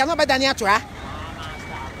Kejetia no bedane ato ha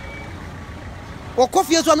o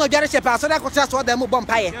kofie so no dware chepa so da kotra so da mo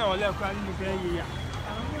bompaye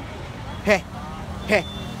he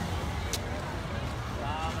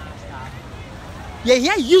ye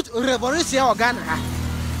here youth revolution organ ha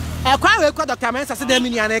e kwa we ko Dr. Mensa se da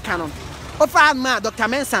mini an e kanon o fa ma Dr.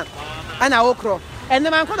 Mensa ana okro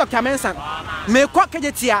enne man ko Dr. Mensa me ko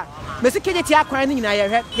Kejetia me se Kejetia kwan ni nyina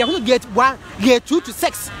ye hunu gate 1 gate 2 to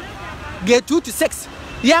 6 gate 2 to 6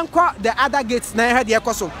 yanko the other gates na he de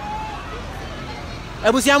ekoso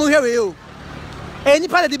abusia mu hwewe o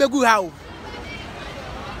enipa de begu ha o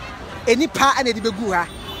enipa ane de begu ha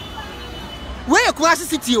we Kumasi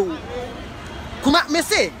city o kuma me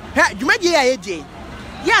se ha dwumadie ya eje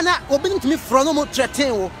ya na obinim tumi fro no mo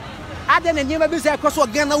threaten wo ade na nyema bi se ekoso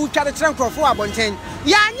Ghana wo twa de kire nkrofo abonten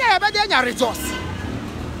ya anya e be de nya resource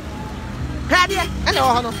ha de ene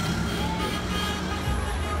wo ho no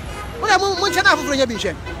una mo nchana afoforo nya bi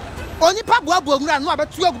hwe onipa boaboa ngura no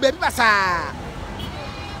abetu agu ba bi basa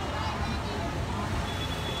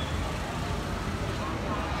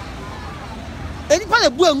enipa le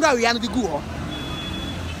bu ngura wi ya no bi gu ho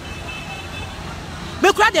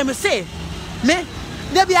me kura dem say me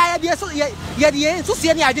de bia ya so ye de so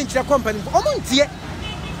sie ni adwenkyere company o mo ntie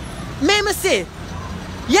me say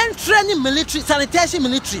yen training military sanitation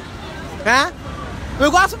military ha we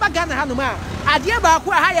go aso ba Ghana ha no ma ade ba ko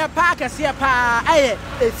ha ye pa kase pa aye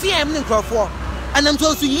CM ni nkrofo anam to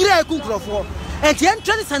so yire ku nkrofo and yen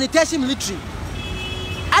training sanitation military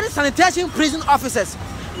and sanitation prison officers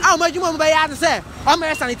a ma djuma ba ya say o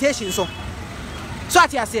ma sanitation so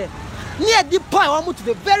ati ase near the point I want to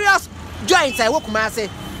the various joints I work Kumasi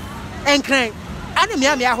and crank and me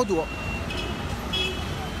ahodo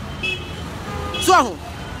so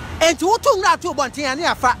and to na to bonten and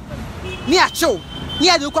afa near show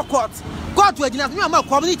near the court we gina no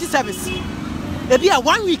community service e bia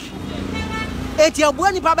 1 week eti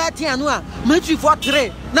abuani baba ti anu a military for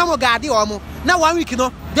 3 na mo guard omo na 1 week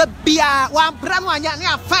no the bia wan pra no anya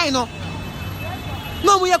na fine no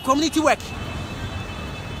mo ye community work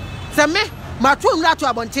Same ma to nra to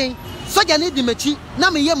abonten soja ni di machi na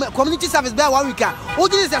me ye community service by 1 week a o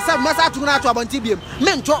di se se ma sa to nra to abonten biem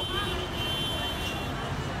me nto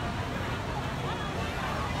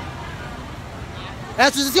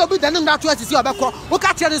se obi dan nra to asisi obekọ o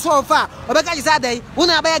ka kire so ofa obeka ji sa dai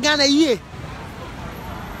una ba Ghana yie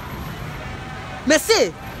me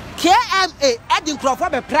se KMA edin crofo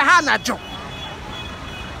be pra ha na jo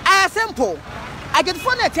simple I get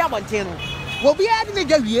phone at abonten no wo bia de ne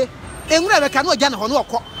dwawie enwura be ka no gya ne ho no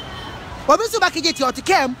okọ obi so ba Kejetia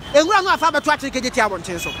otikem enwura no afa beto akire Kejetia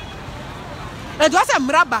abonten so e do asa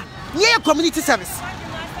mraba nye community service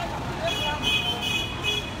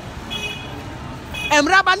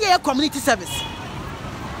emraba nye community service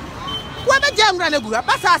wo be je enwura na gura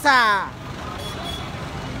basasa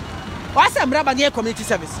wo asa mraba nye community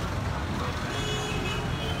service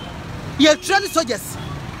ye train soldiers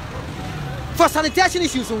for sanitation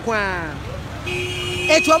issues nkwa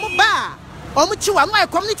etu omu ba omu chiwa no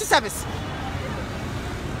community service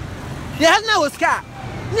they have now Oscar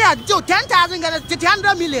near do 10,000 Ghana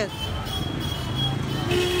 100 million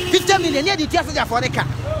 50 million near the theater for the car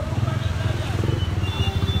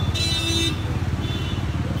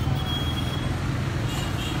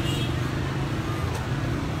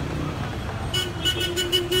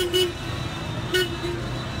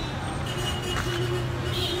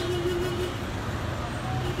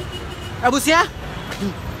Abusia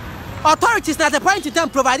authorities at the point in time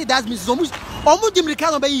provided that means almost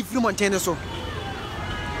dimrika no be yi free mountain so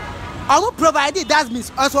provided that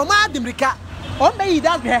means also ma dimrika on be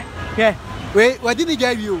that we didn't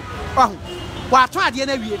get you wa to ade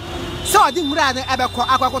na wie so odi mura na ebekọ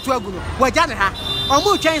akwakoto agu no waja ne ha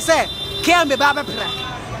twen se KM ba bepra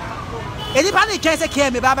edi pa ne twen se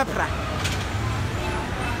KM ba bepra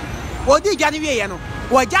odi gya ne wie ye no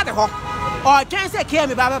waja de ho twen se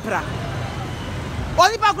KM ba bepra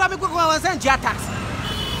Only back grab quick send your tax.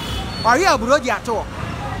 Or you abroad at all.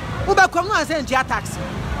 Who back come and send your tax?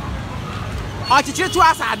 Or to treat to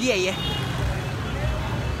us idea.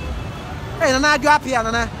 And I go up here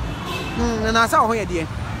and I saw where dear.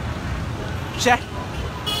 Check.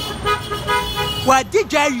 What did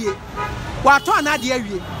Jerry? What on that dear?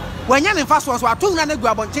 When you're in fast ones were 200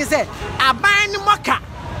 grab on say, I bind mocha.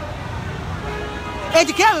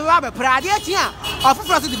 Educate me, Robert Pradia, of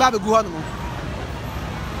the Baby Guano.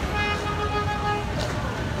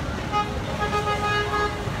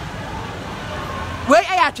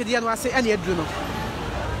 actually no ase ene aduru no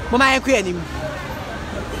mama yanko anim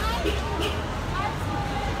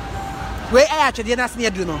we actually na ase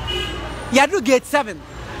aduru no yadru gate 7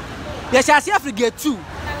 ya shasi afri gate 2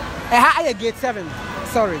 aye gate 7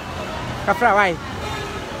 sorry kafra why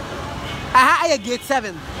aye gate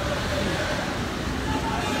 7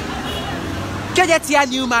 Kejetia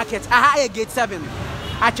New Market aye gate 7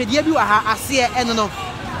 actually bi wa ha ase eno no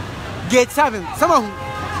gate 7 someone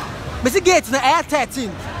Missy gate na air 13.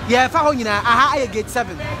 Yeah, fa ho nyina aha gate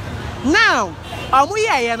 7. Now, omo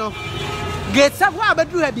ye no. Gate 7 wa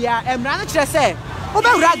bedu ha bia emra no kire se. Wo be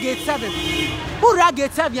wura gate 7. Wo wura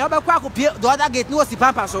gate 7 ya wo be kwa akopie the other gate no si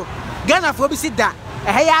pampa so. Ghana fo bi si da.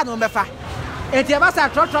 Ehe ya no mefa. Enti aba sa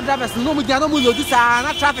truck drivers no mu dia no mu lodi sa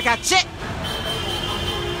na traffic a che.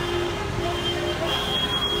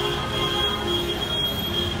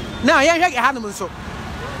 Now, ye hwege ha no nso.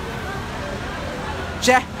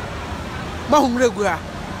 Che mahumre gu ha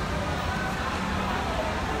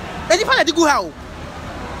enipa na digu ha o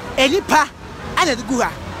enipa ana digu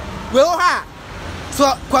ha we o ha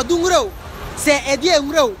so kwadungre o se edi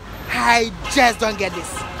enwre o I just don't get this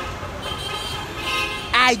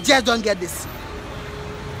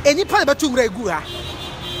enipa na batungre gu ha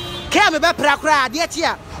ka me be pra kra ade ati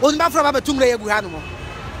a oni ba fro ba batungre gu ha no mo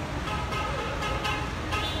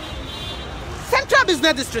Central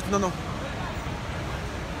Business District no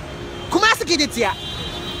Kumasi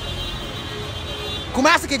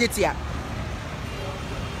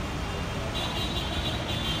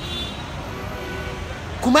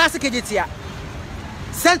Kejetia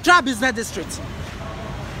Central Business District.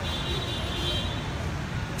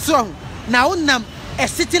 So now a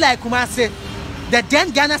city like Kumasi, the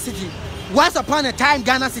then Ghana city, once upon a time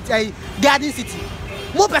Ghana city, a garden city.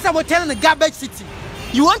 More person will tell the garbage city.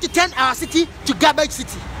 You want to turn our city to garbage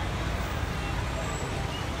city.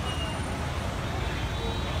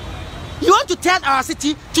 You want to turn our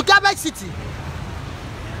city to garbage city.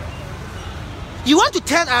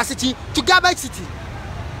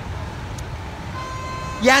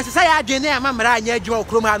 Yan say adwene amamra anya adwuma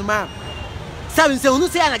okroma anu ma. Sabe nse unu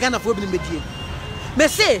say na Ghana fo bi medie. Me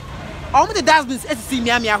say, omo the dustbins esisi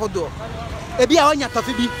miamia hodo. Ebi a onya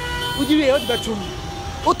tofi bi, udiwe odi batum.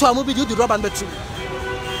 Oto amu bi di rubber batum.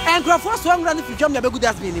 Enkrofo so nwura no fitwam ya begu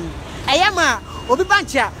dustbin nim. Eyama obi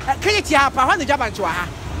bancha Kejetia pa ho ne dwa bancha wa ha.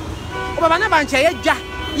 Obaba na bancha ye dwa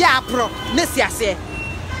ya pro ne siase.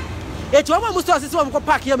 Etu omo muso sisi wo mko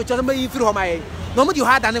park ye me cho me yifiri ho maye. No mo di ho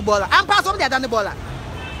adane bola. Ampa so mo di adane bola.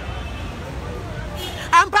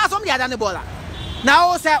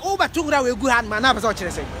 Now say over tungra we gu han man na person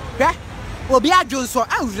kire say. Hwe? Obi adwonso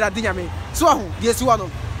awura de nyame. So ho de si wo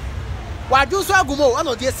no. Wa adwonso agumo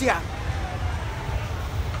ana de si ha.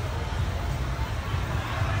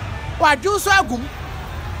 Wa adwonso agum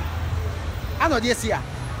ana de si ha.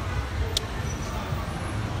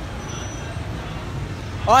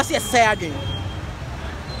 O si say again.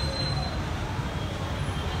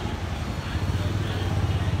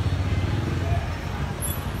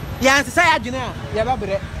 Yan say adwena ya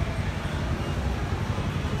babre.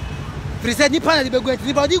 President nipa na de begu enti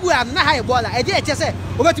nipa odi gu ha na ha e bola e de eche se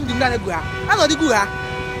obetum di na gu ha ana odi gu ha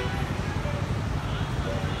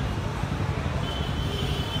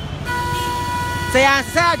say yan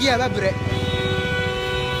say adwena babre.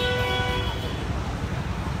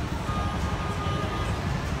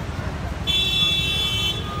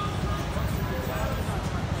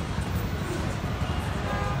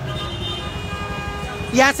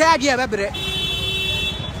 Ya say agye bebre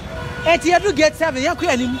eti edu gate 7 yanko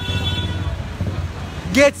anim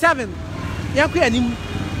gate 7 yanko anim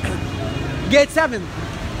gate 7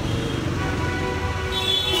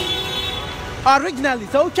 originally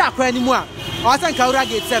so cha kwa anim a o san ka ura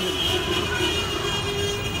gate 7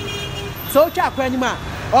 so cha kwa anim a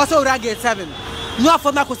also ura gate 7 no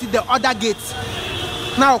for na consider the other gate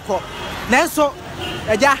na okọ nanso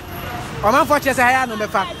eja o man for chese ha ya no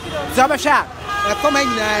mefa so be sha come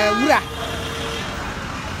na wura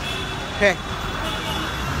he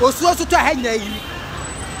osuo to ha nyina yiri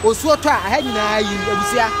osuo to ha nyina yiri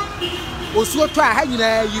abusia osuo to ha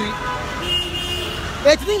nyina yiri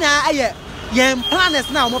etini na aye yen planners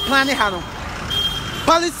na omo plan ha no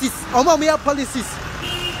policies omo me policies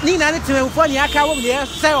ni na ne temefo ni aka wo me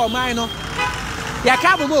say o man no ya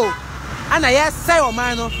ka bomo ana ye say o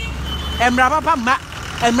man no emra papa ma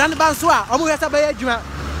emra ne ban so a omo hwesa ba ya adwuma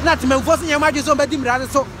na temefo so nyama adwe so ba di mra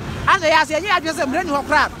so ana ya se nya adwe so mra ni ho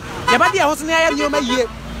kra ya ba di ho so na ya nyoma yie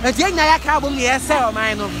enti enya ya ka bomo ye say o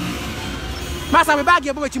man no masa me bag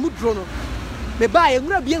ye bo chi mu dro no me ba ye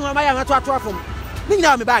nwura bie ho ma ya to ato afom ni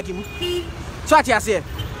nyina me bag mu so ati ase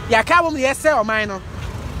ya ka bomo ye say o man no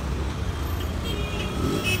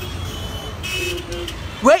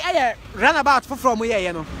Where I run about from where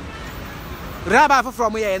you know. Run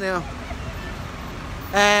from where you know.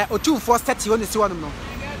 Or 2 4 30 on this one. No.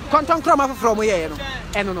 Quantum croma from where you know.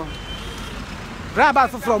 And no. Run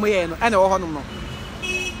about from where you know. And oh no.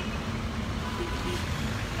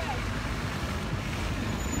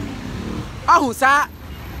 Oh, sir.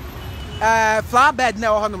 Flower bed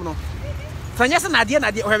now, Honomo. Fanyas and Nadia,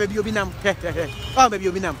 or maybe you be numb. Oh, maybe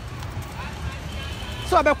you be numb.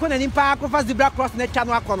 So I become an impact of the black cross in the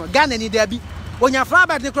channel corner. Gun any there be when your flower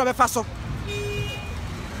bed, the crop faso.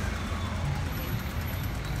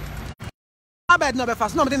 Flower bed no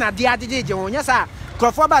fast, no, then I dear DJ, yes, sir.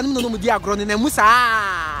 Crawford, no, dear grown in a musa.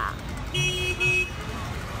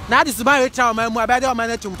 Now this is my child, my bad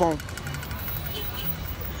man at Chumpon.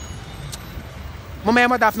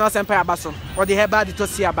 Mama Daphne Semper Abasso, or the herbal to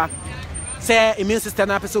see about. Say immune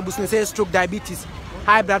system episode boosting, say stroke, diabetes,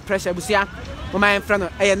 high blood pressure, Busia, Mama and friend,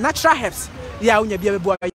 a natural herbs. Yeah, when you be a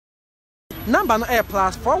boy. Number no air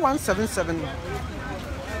plus 4177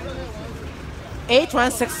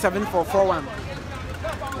 816741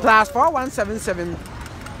 plus 4177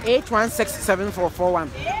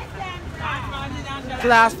 816741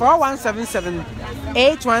 plus 4177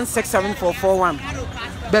 816741.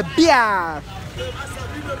 Babia.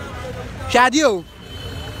 Shadio.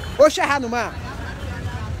 Osha Hanuma.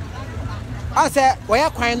 I said, where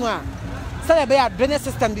quite no. Say a drainage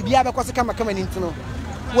system, the Biaba Cosicama coming into no.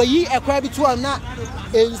 Were ye a crab between not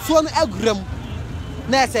in Swan Elgrim?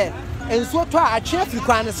 Nessa, and so to a chef you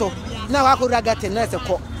can so. Now I could get a nurse a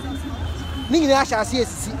court. Nina shall see a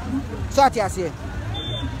Satia say.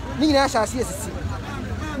 Nina shall see a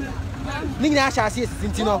Nina shall see a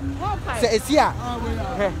Sintino. Say, it's here.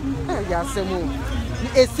 Yes,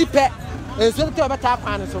 a sipper. And so to a tap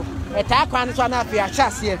on so. A tap on so enough for your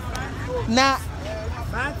chassis. Now,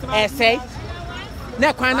 essay.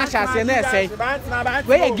 Na kwana chassis na essay.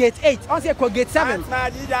 Where gate 8, also called gate 7.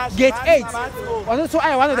 Gate 8. Also,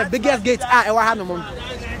 I one of the biggest gates are a Wahanum.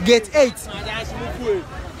 Gate 8.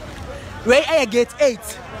 Where are gate 8?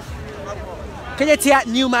 Can you tell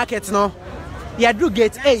new market no? You do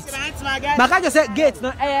gate 8. But I just said gate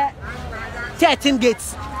no 13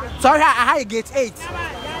 gates. So I have gate 8.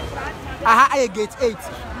 I have gate 8.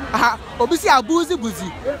 Obviously I boozy.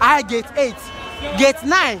 I have gate 8. Gate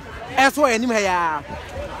 9. And so any here.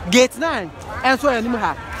 Gate 9. And so any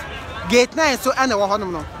here. Gate 9 so and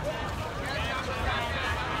no.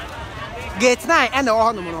 Gate 9 and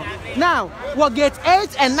no. Now, what gate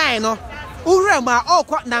 8 and 9 no? Urema all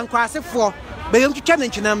quite nan kwase for. Be yum chicken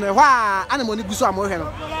and chinam no. Wa animal ni guso amo he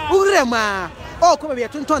no. Urema all come be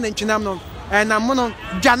tonton and chinam no. And amono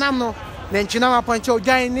janam no. Then chinam aponcho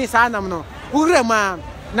jan ni sa nam no. Urema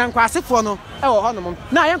nan kwase for no. E wo ho no.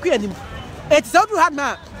 Na yanku anim. It's so hard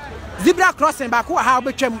man. Zebra crossing back how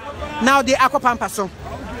betwem. Now the aqua pampa so.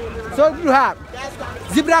 So you have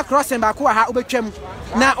zebra crossing back how betwem.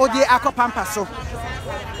 Now the aqua pampa so.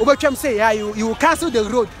 Obetwem say yeah you cancel the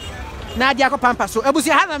road. Now the aqua pampa so. Ebusi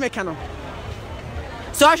hana mekano.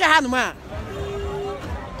 So I hanu man.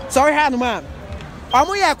 Sorry hanu man.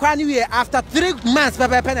 Omo ye kwa ni we after 3 months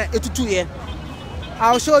pepepena etu 2 year.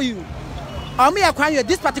 I'll show you. Omo ye kwa ni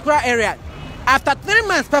this particular area after 3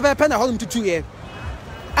 months pepepena hold him to 2 year.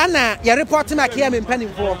 Anna ya report ma kia me penning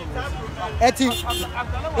for. Eti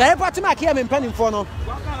ya report ma kia me penning for no.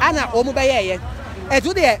 Anna omo be ye.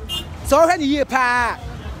 Etu de so hwe ni ye pa.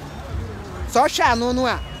 So sha no no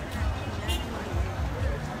a.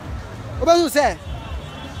 Obazu say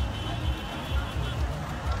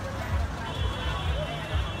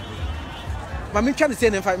Mami try to say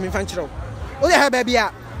me fan chiro. O de ha ba bia.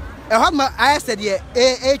 E ho ma I said ye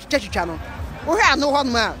chichicha no. O hwe anu ho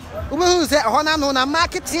ma. Obazu say ho na no na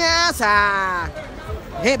market ya sa.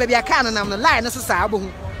 Hey baby aka na no line so sa abohu.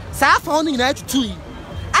 Sa fa no nyina tutu yi.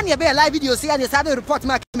 Ane be live video say ane sa report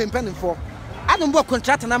ma me penning for. Anu mbo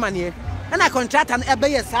contract na mane. And I contract an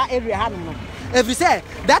ebe sa area ha no. Every say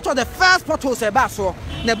that was the first portal say ba so.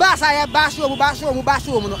 Na ba sa ya ba so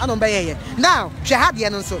mu no anu be ye. Now, she had ye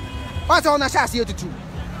no so. Once on a chassis ye tutu.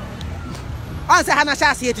 Once ha na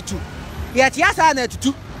chassis ye tutu. Yet yasa na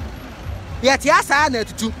tutu. Yet yasa na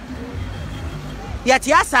tutu. Yet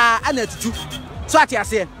yasa na tutu. So at ya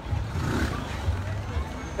say.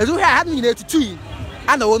 Ezu ha had me na tutu.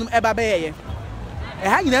 Ana wonum eba be ye. E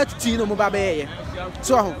ha nyina tutu no mo ba be ye.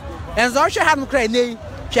 So and so she had no cry nay.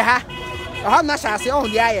 She ha. Oh na chassis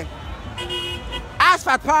on the aye.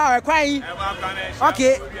 Asphalt power crying.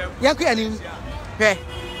 Okay. Yanku ani. Hey.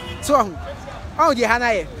 So on the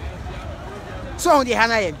hanaye. So on the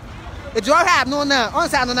hanaye. It do have no na on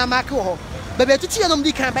sa no na mark ho. Bebe tutu no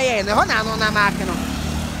mdi kan baye na ho na no na mark no.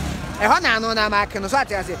 E ho na no na mark no so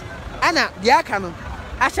ati ase. Ana dia aka no.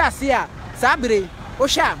 Asha sia sabre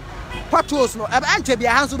Osha potholes no anche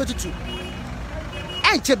bia hanso betutu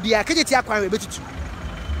anche bia Kejetia kwan we betutu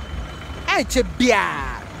anche bia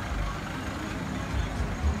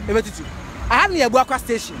e betutu aha na Ebuakwa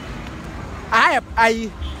station aha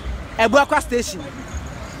ai Ebuakwa station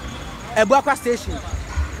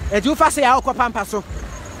eju fa se ya okwa pampa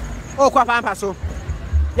so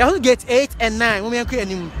ya hu gate 8 and 9 wo me enko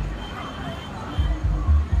anim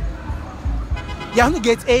ya hu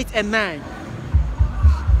gate 8 and 9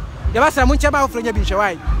 ya basa mun chaba ofrenya bi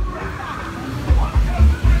nhwai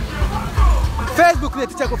Facebook na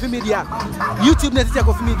teacher Kofi Media YouTube na teacher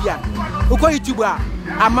Kofi Media uko YouTube a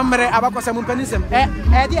amamre abakosa mun panisem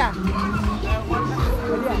dia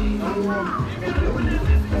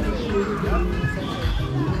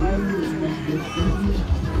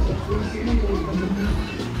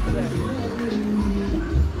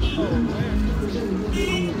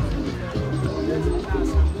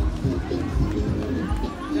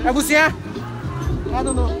Abusia? I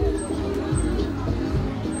don't know.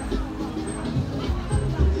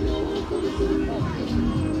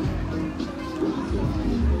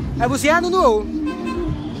 Abusia, I don't know.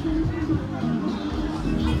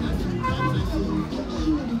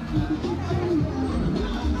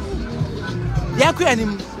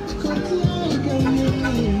 Yakuanim.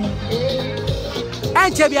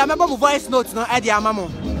 Anche bia mebo voice note no e dia mamo.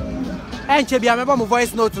 Anche bia mebo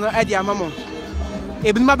voice note no e dia mamo.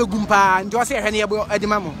 Ebinima begumpa njo se hwe ne yebo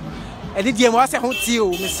edima mo edi die mo se ho tie o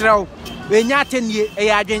misrew we nya atenie e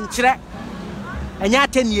ya adwenkyere enya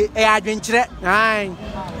atenie e ya adwenkyere ai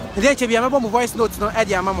edi che bia mebo mo voice note no e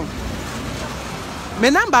di amamo me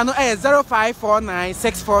number no e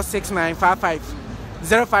 0549646955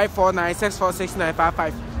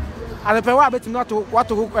 0549646955 and pe wa betim not what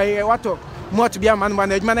mo to bia man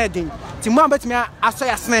na edima na edin ti mo betim aso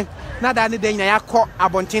yasne na da ne den na yakọ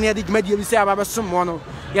abontene de dwuma die bi se aba som mo no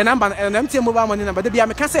ye number na MTN mobile money number de bia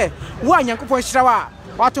me ka se wo anyankopon hyira wa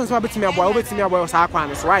wato nso betimi aboa wo betimi aboa sa akwa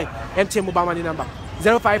no so why MTN mobile money number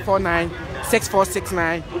 0549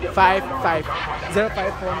 646955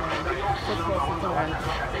 0549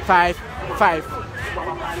 646955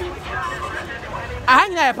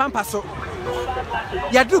 ahanya ya pampaso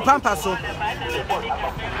ya dru pampaso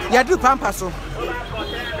Yadu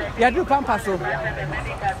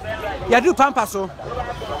Pampaso.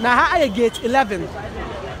 Na ha aye gate 11.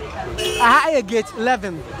 Aha aye gate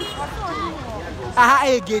 11. Aha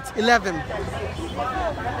aye gate 11.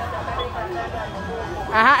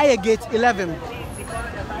 Aha aye gate 11.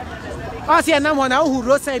 Asi na mo na hu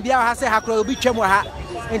rosa bia ha se hakro obi twem ha.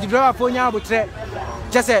 Enti driver fo nya abotre.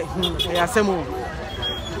 Jese ya semu.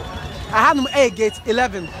 Aha no aye gate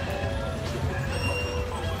 11.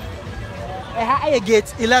 Aha aye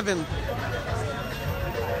gate 11.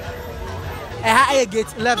 Aha aye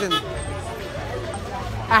gate 11.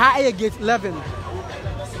 Aha aye gate 11.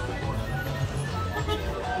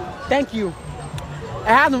 Thank you.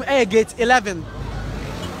 Aha no aye gate 11.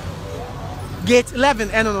 Gate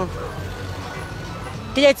 11 no.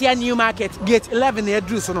 Kejetia New Market gate 11 e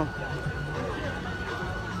dru so no.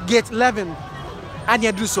 Gate 11 and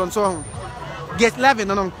e dru so so. Gate 11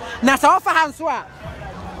 no. Na sa ofa han so a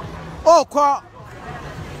oh, call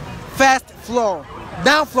first floor,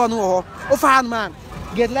 down floor no. Over hand man,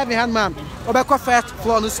 gate 11 hand man. Over first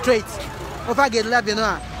floor no straight. Over gate 11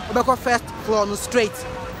 no. Over first floor no straight.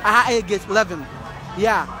 Aha gate 11.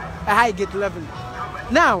 Yeah, aha gate 11.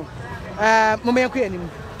 Now, mama yankwe anim.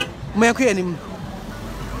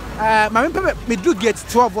 Me do gate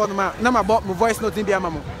 12 on ma. Na ma bought my voice note in bia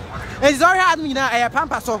mamo. And it's already had me na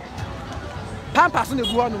pampaso. Pampaso ne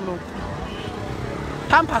gu honum no.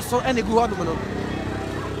 Pampaso ene gu honum no.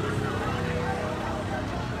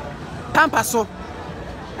 Pampaso.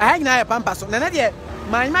 I na ya pampaso. Na de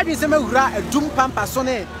my imagine say mewura adum pampaso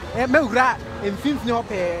ne mewura emfimfini ho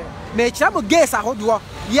pe. Me kira mo gas ahodo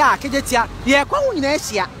ya Kejetia ye kwa hu nyina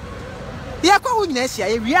ahia. Ye kwa hu nyina ahia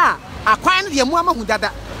ye wi a akwan no de mu amahu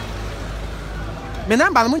dada. Me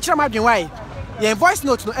number no mo kira ma adwen why. Ye voice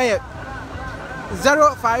note no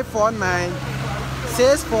 0549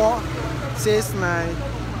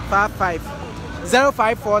 646955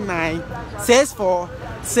 0549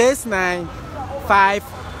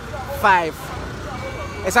 646955.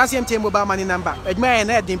 Essentially MTN mobile money number. Edma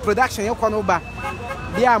na the production you kono ba.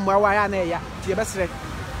 Bia amwa ya na ya. Tie besre.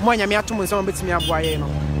 Mo nyame atom nso betimi aboa ye no.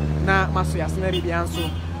 Na maso ya sna bia nso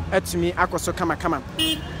atumi akoso kama.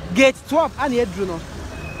 Gate 12 ana edru no.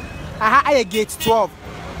 Aha aye gate 12.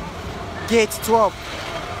 Gate 12.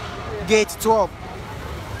 Gate 12.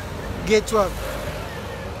 Gate 12.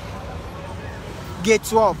 Gate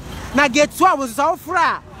 12. Na gate 12 was so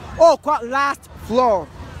far. Oh, last floor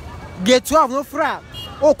gate 12 no fra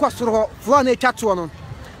o kwa soro floor na etwa to no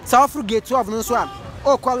sa ofru gate 12 no so a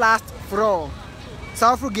o kwa last floor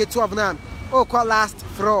sa ofru gate 12 na o kwa last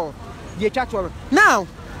floor ye etwa to no now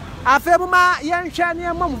afebu ma yen hwa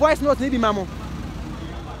ne mom voice note ni bi mamo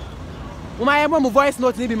uma yen mom voice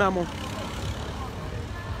note ni bi mamo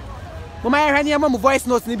uma yen hwa ne mom voice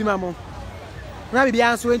note ni bi mamo na bi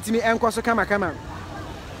anso ntimi enko so kama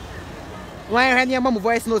uma yen hwa ne mom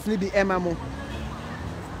voice note ni bi emamo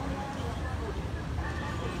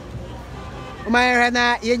uma yen hwa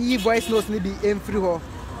na yen voice note ni bi emfiri ho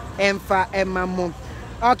emfa emamo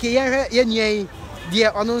okay yen hwa yen yen die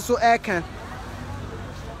ono nso eka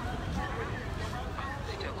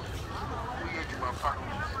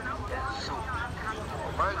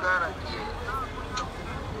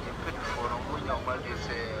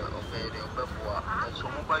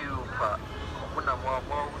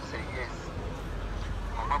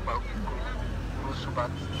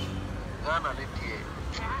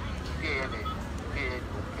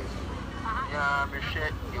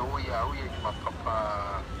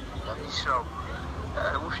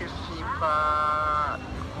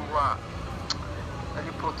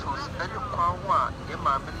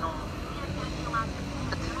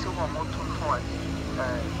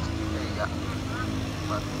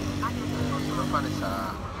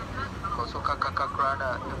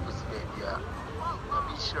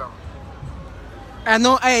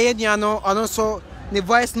ano ayednyano ono so ne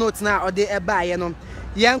voice note na ode ebaye no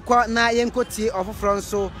yenko na yenko tie ofofro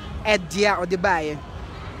so edia ode baye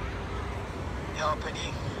ya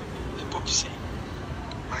opani ipopse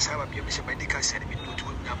masaba bia bi se medical send me note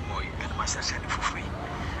na moy and masa send for free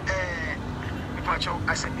me pacho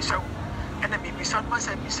asabisa ana me bisa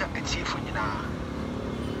masa bisa etie fo nyina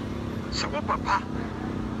so papa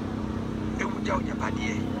ewuja o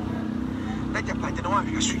japade na japade na wa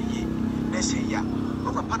hwe so yi na se ya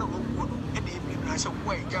o papa na wo no e de bi na se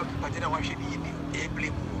wo e ja japade na wa hwe ni yi e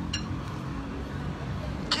blame wo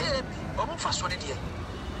kebi o mo fa so de de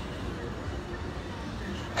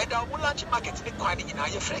e da wo lunch market ni kwa ni nyina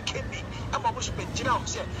ye frɛ kebi ama mo so benjina o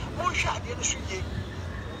se mo hwe ade no so yi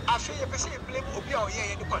afi ye pese blame obi a o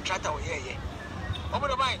ye ni contractor o ye o mo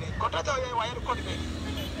do bai ni contractor o ye wa ye ko ni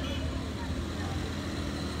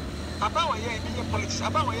Papa wa ye ni politics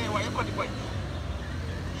aba wa ye ko di boy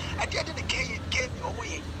ade ade ne kay o wo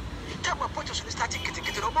ye tama pocho so start kiti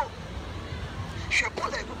no mo she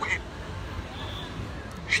bola e ko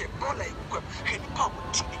she bola e ko he ni pa mo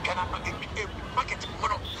ti kana ma market mo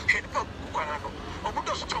no she ni pa ko kana no o mo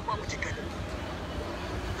do so chomba mo ti kana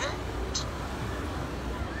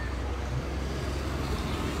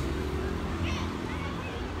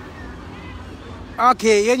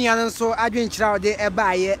okay yenyan nso adwenkyira ode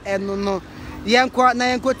ebaye eno no yenko na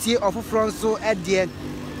yenko tie ofofro nso ede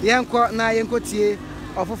yenko na yenko tie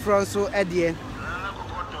ofofro nso ede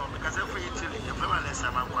KOKOOTO because if we tell you from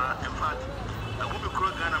Alessa Makwa in fact I will be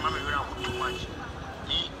called Ghana mama we are too much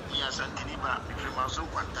ni asantini ba from Manso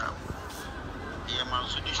Kwanta ye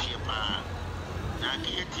Manso di shepa na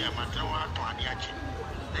Kejetia Market wa to ade achi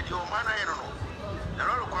na di o mana ye no na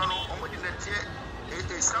ro kwa no o mo di na tie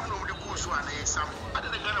some no the course one some I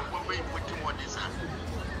don't know what way put more this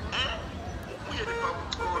we had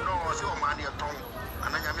no so money at home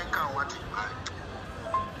and I make what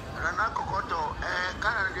KOKOOTO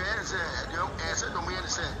Ghana the said no man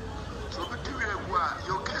say so be to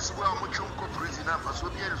you guess well much prison for so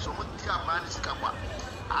be so much man is kapa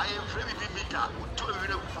I am very meter to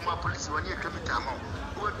from a police when you come to amount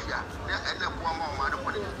what ya and the poor man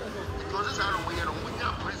it was a way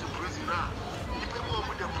on prison now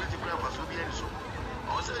the principal was so bien so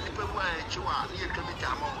also the people were chiwa near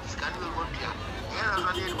Kamitamo scanning Rodia and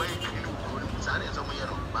I way to Sani so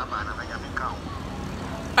Baba and Yamika.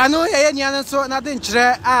 I know yenyan so nothing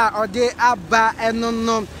chere ode aba eno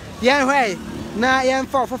no yen hwe na yen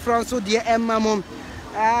fa ofofro so de emamom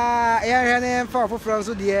yen hwe na yen fa ofofro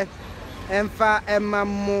so de emfa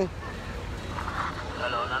emamo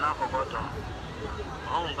hello nana KOKOOTO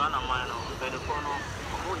on Ghana man no be the phone no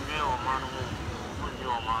mo nwe o man no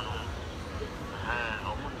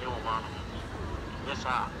yes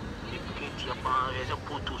sir Kejetia is a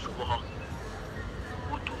putus for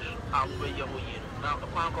putus away your way now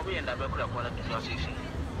upon coming and I will call it to association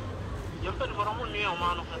you put for a money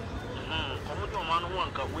man man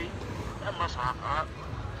one can wait and must have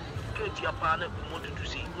Kejetia partner wanted to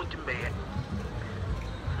see what in bed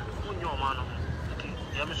your man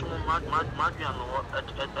Yamis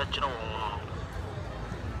at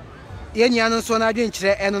yenyan nso na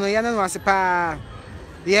adwenkyire eno no yana no asepa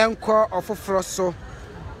yenko ofofro so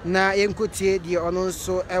na yenkotie die ono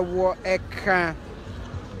nso ewo eka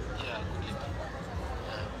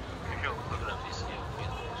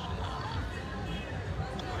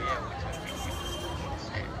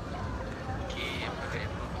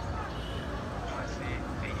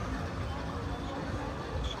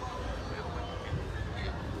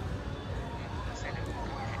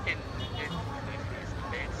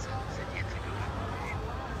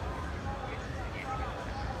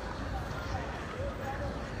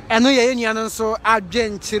eno ye nuanon so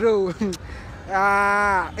adwen chiro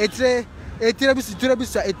etire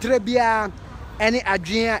bisa etire bia ene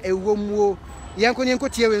adwen a ewomuo yenko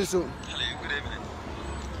tie we nso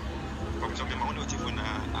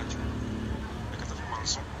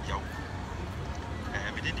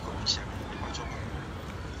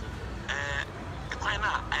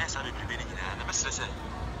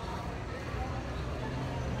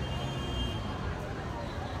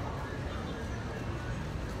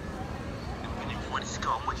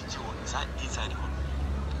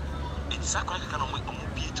It's a quite kind of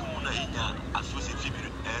be to Muna, associate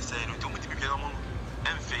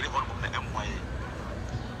and fail on MY.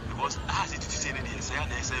 Because as it is in the say,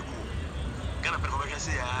 they say, Gonna be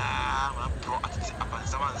say, pro at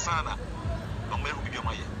Saman Sana, no matter who be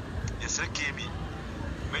my yes, sir, came me.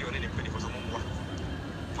 May you need penny for some more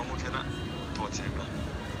from Montana towards him.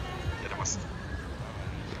 It must.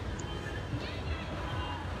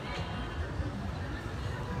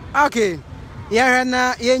 Okay. Ya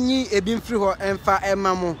na yenyi ebi mfiri ho emfa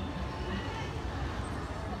emamo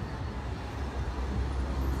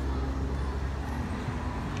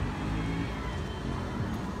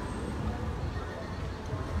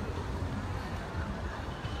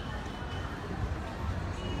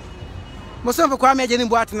Mosomfo kwa meje ni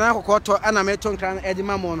boat na KOKOOTO ana meto nkran edi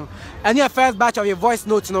mamo no any first batch of your voice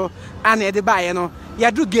note no ana edi bae no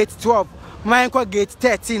ya do gate 12 man gate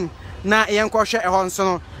 13 na yenko hwe ehon so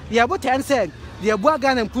no ya bo 10 said the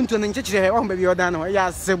Abuagan and Punto and Chichire, oh, baby, or Dano,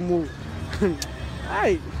 yes, Semu.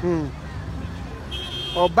 Ay,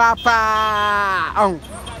 oh, Bapa, oh,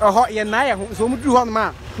 a hot Yanaya, so much on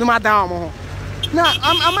ma, no madame. Now,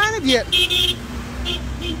 I'm a man yet.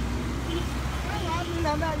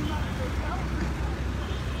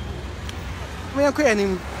 We are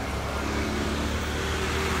quitting.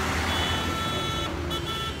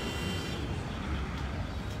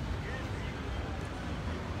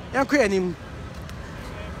 You're quitting.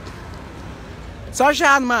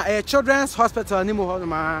 Social ma children's hospital anymore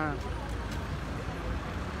ma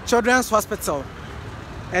children's hospital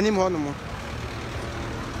anymore no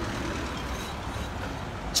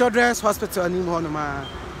children's hospital anymore no ma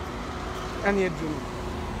any do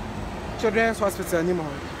children's hospital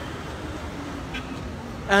anymore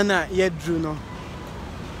ana ye drew no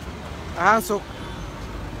so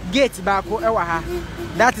gate back e wa ha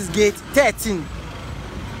that is gate 13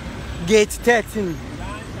 gate 13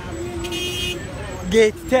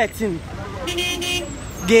 Gate 13.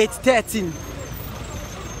 Gate 13.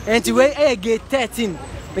 And to way gate 13.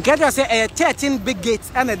 The can't say 13 big gates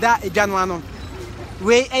and that a Januano.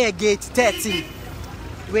 Way a gate 13.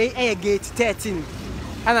 Way a gate 13.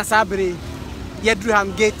 Anna Sabri.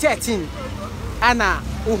 Yedruham gate 13. Anna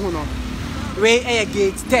Uhuno. Way a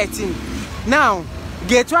gate 13. Now,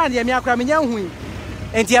 gate 1 Yamiakra Minyahu.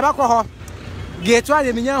 And Tiabaco. Gate 1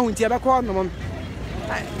 Yamiahu Tiabaco.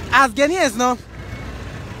 As Ghanaians no.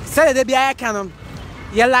 Say they be a canon.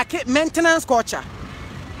 You like it maintenance culture.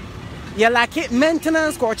 You like it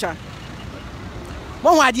maintenance culture.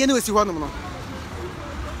 One idea is one of them.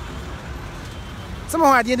 Some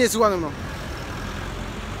idea is one of them.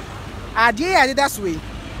 Idea I did that way.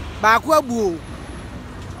 Bakwa boo.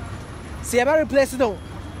 See about replacing no.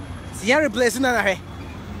 See replacing another way.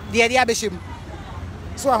 The idea bishim.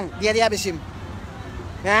 So the idea bishim.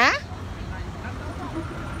 Huh?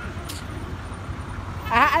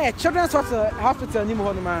 Children's hospital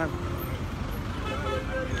anymore, man.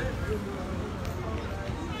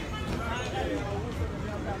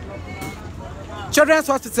 Children's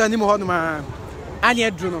hospital anymore, man. And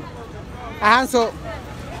yet, Bruno. And so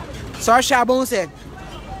Shabon said,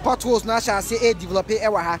 potholes no shall say a developer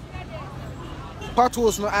ever.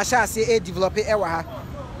 Potholes no I shall say a developer ever.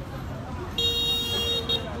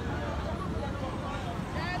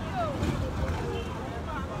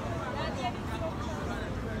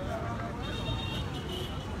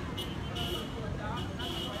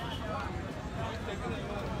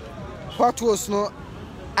 Potholes no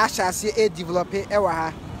I shall see a developer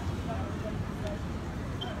ever.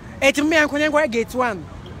 It's me and Konyangwa gate 1.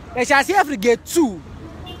 I shall see every gate 2.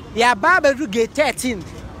 Ya Baba gate 13.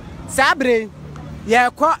 Sabre.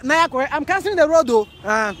 Ya I'm canceling the road though.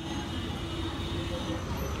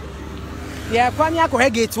 Ya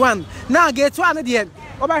Kwanyako gate 1. Now gate 1 at the end.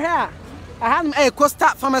 Over here. I have a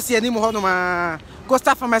Costa Pharmacy anymore.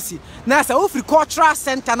 Costa Pharmacy. Now it's a free cultural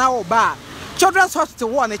center now bar. Children's Hospital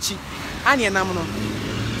 1 echi. Anya namuno.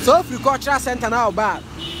 So free cultural center now bar.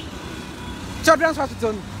 Children's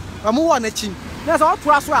Hospital. Amu 1 echi. That's all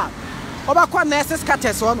traswa. Oba kwa nurses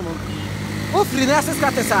cates one mo. O free nurses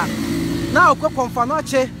cates now go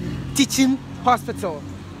confanoche teaching hospital.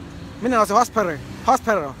 Meaning was a hospital.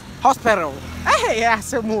 Hospital. Hey,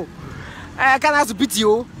 yes, mo. I can ask beat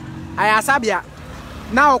you. I asabia.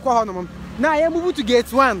 Now ko hono. Now you move to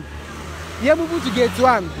gate 1.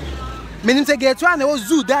 Meaning to gate 1 was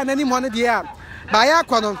zoo down any money there. By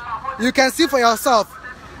Aquanon, you can see for yourself.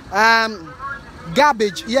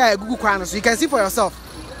 Garbage, yeah, Google Kwana, so you can see for yourself.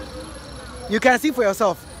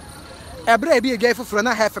 A baby gave for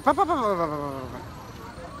a half a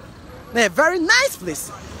very nice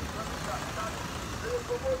place.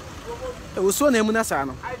 It was so named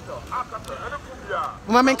Munasano.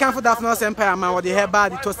 Woman can for that no empire man or the hair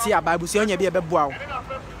body to see a Bible, see be a wow.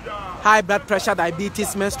 High blood pressure,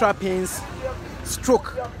 diabetes, menstrual pains,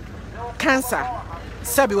 stroke, cancer.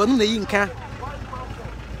 Sabi wonu na yinka.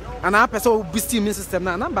 Ana person boost immune system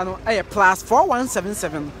na number no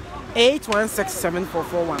 +4177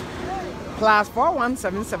 8167441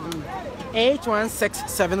 +4177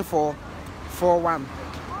 8167441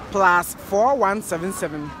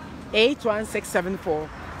 +4177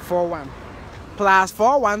 8167441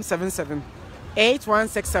 +4177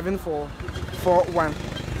 8167441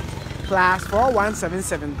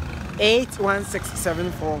 +4177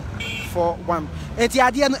 8167441. Eti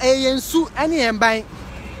ade no eyensu ene emban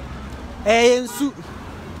eyensu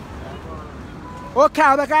o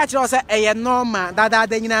ka ba ka kire o se eye normal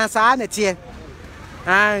dada nyina sa na tie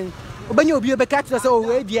ai obanya obi be ka kire se o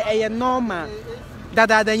we die eye normal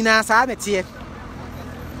dada nyina sa na tie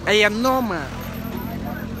eye normal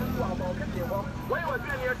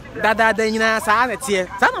dada nyina sa na tie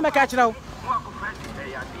sa na me ka kire o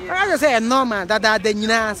I just say normal that the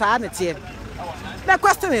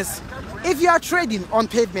question is, if you are trading on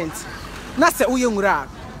pavement,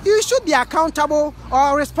 you should be accountable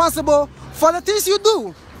or responsible for the things you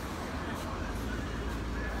do.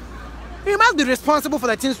 You must be responsible for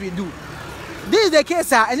the things we do. This is the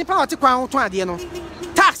case, any party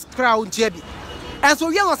tax crowd JB. And so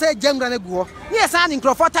you say General go. Yes, I'm in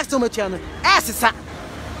for tax on my channel.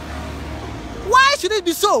 Why should it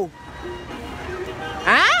be so?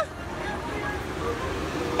 Huh?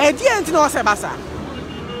 Edient no sebasa.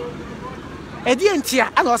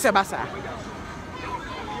 Edientia no sebasa.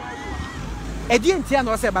 Edientia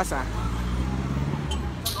no sebasa.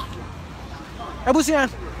 Abusia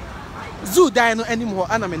zoo dan no anymore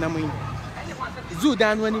anamenamu. Zoo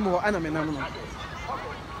dan no anymore anamenamu.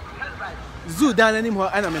 Zoo dan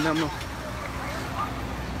anymore anamenamu.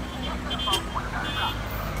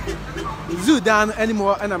 Zoo dan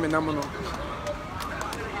anymore anamenamu.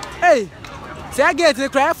 Hey, say I get the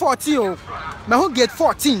cry 14. My who get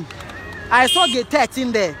 14. I saw get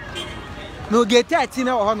 13 there. No get 13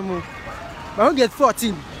 or honeymoon. My who get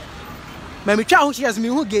 14. My child who has me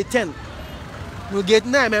who get 10. No get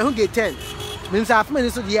 9, my who get 10. Means half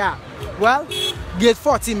minutes of the year. Well, get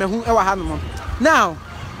 14, my who ever honeymoon. Now,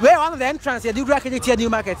 where one of the entrance here, do Kejetia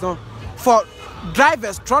Market no? For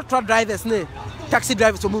drivers, truck drivers, taxi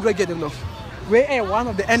drivers to move regular no. Where one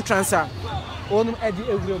of the entrance are. On Eddie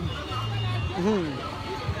Evrum.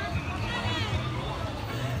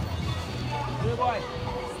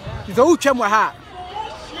 It's a Uchamwaha.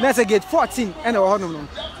 That's a gate 14 and a honor.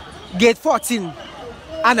 Gate 14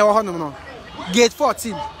 and a honor. Gate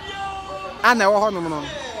 14 and a honor.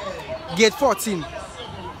 Gate 14.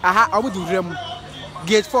 I would do them.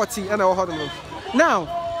 Gate 14 and a honor. Now,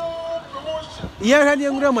 here had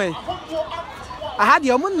young Roman. I had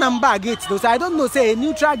your own number gate, though, so I don't know, say a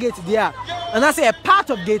neutral gate there. And I say a part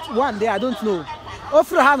of gate 1 there, I don't know.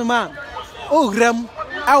 Offer Hanuman. Oh, Rem,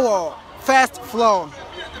 our first floor.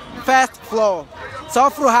 So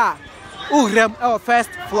for her. Oh, Rem, our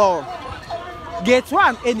first floor. Gate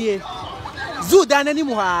 1, any. Zoo than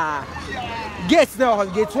anymore. Gate now,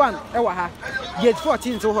 gate 1, our gate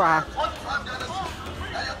 14 to her.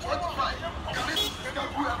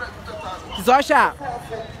 Zosha.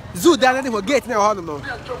 Zoo than anymore, gate now, Honor.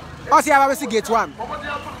 Oh, see, I have gate 1.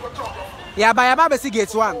 Yeah, by a baby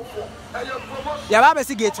gate 1. Yeah,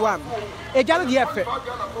 baby gate 1. A Jana the effect.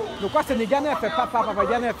 No question, the Jana effect, Papa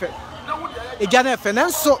Jana effect. A Jana effect,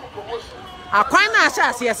 and so I quite not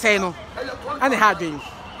as yes, say no. And a hard drink.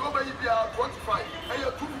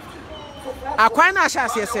 I quite not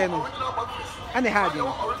as yes, say no. And a hard drink.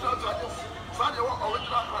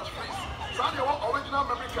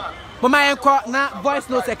 But my uncle now voice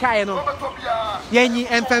notes a kaino. Yenny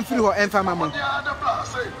and Fanflu and Famama.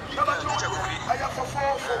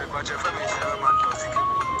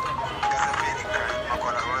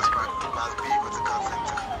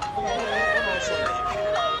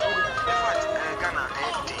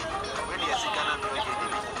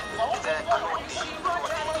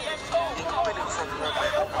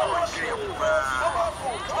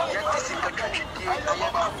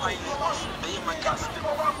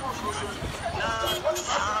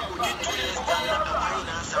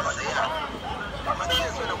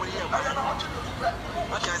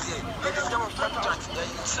 What I say, it is our contract,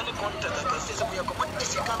 send a contract, I say, we are going to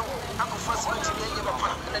see Cano, Uncle First Match,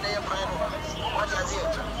 and they are crying. What I say,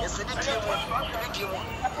 it's a little one, pretty one,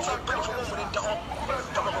 so pay for moving into home.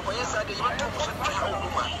 Papa, yes, I did not talk to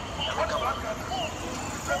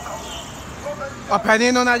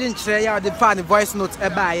Opinion on I didn't say I did find the voice notes a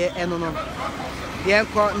buyer and no. Yeah,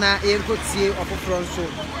 na yenko tie ofofro nso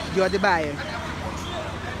de ode baaye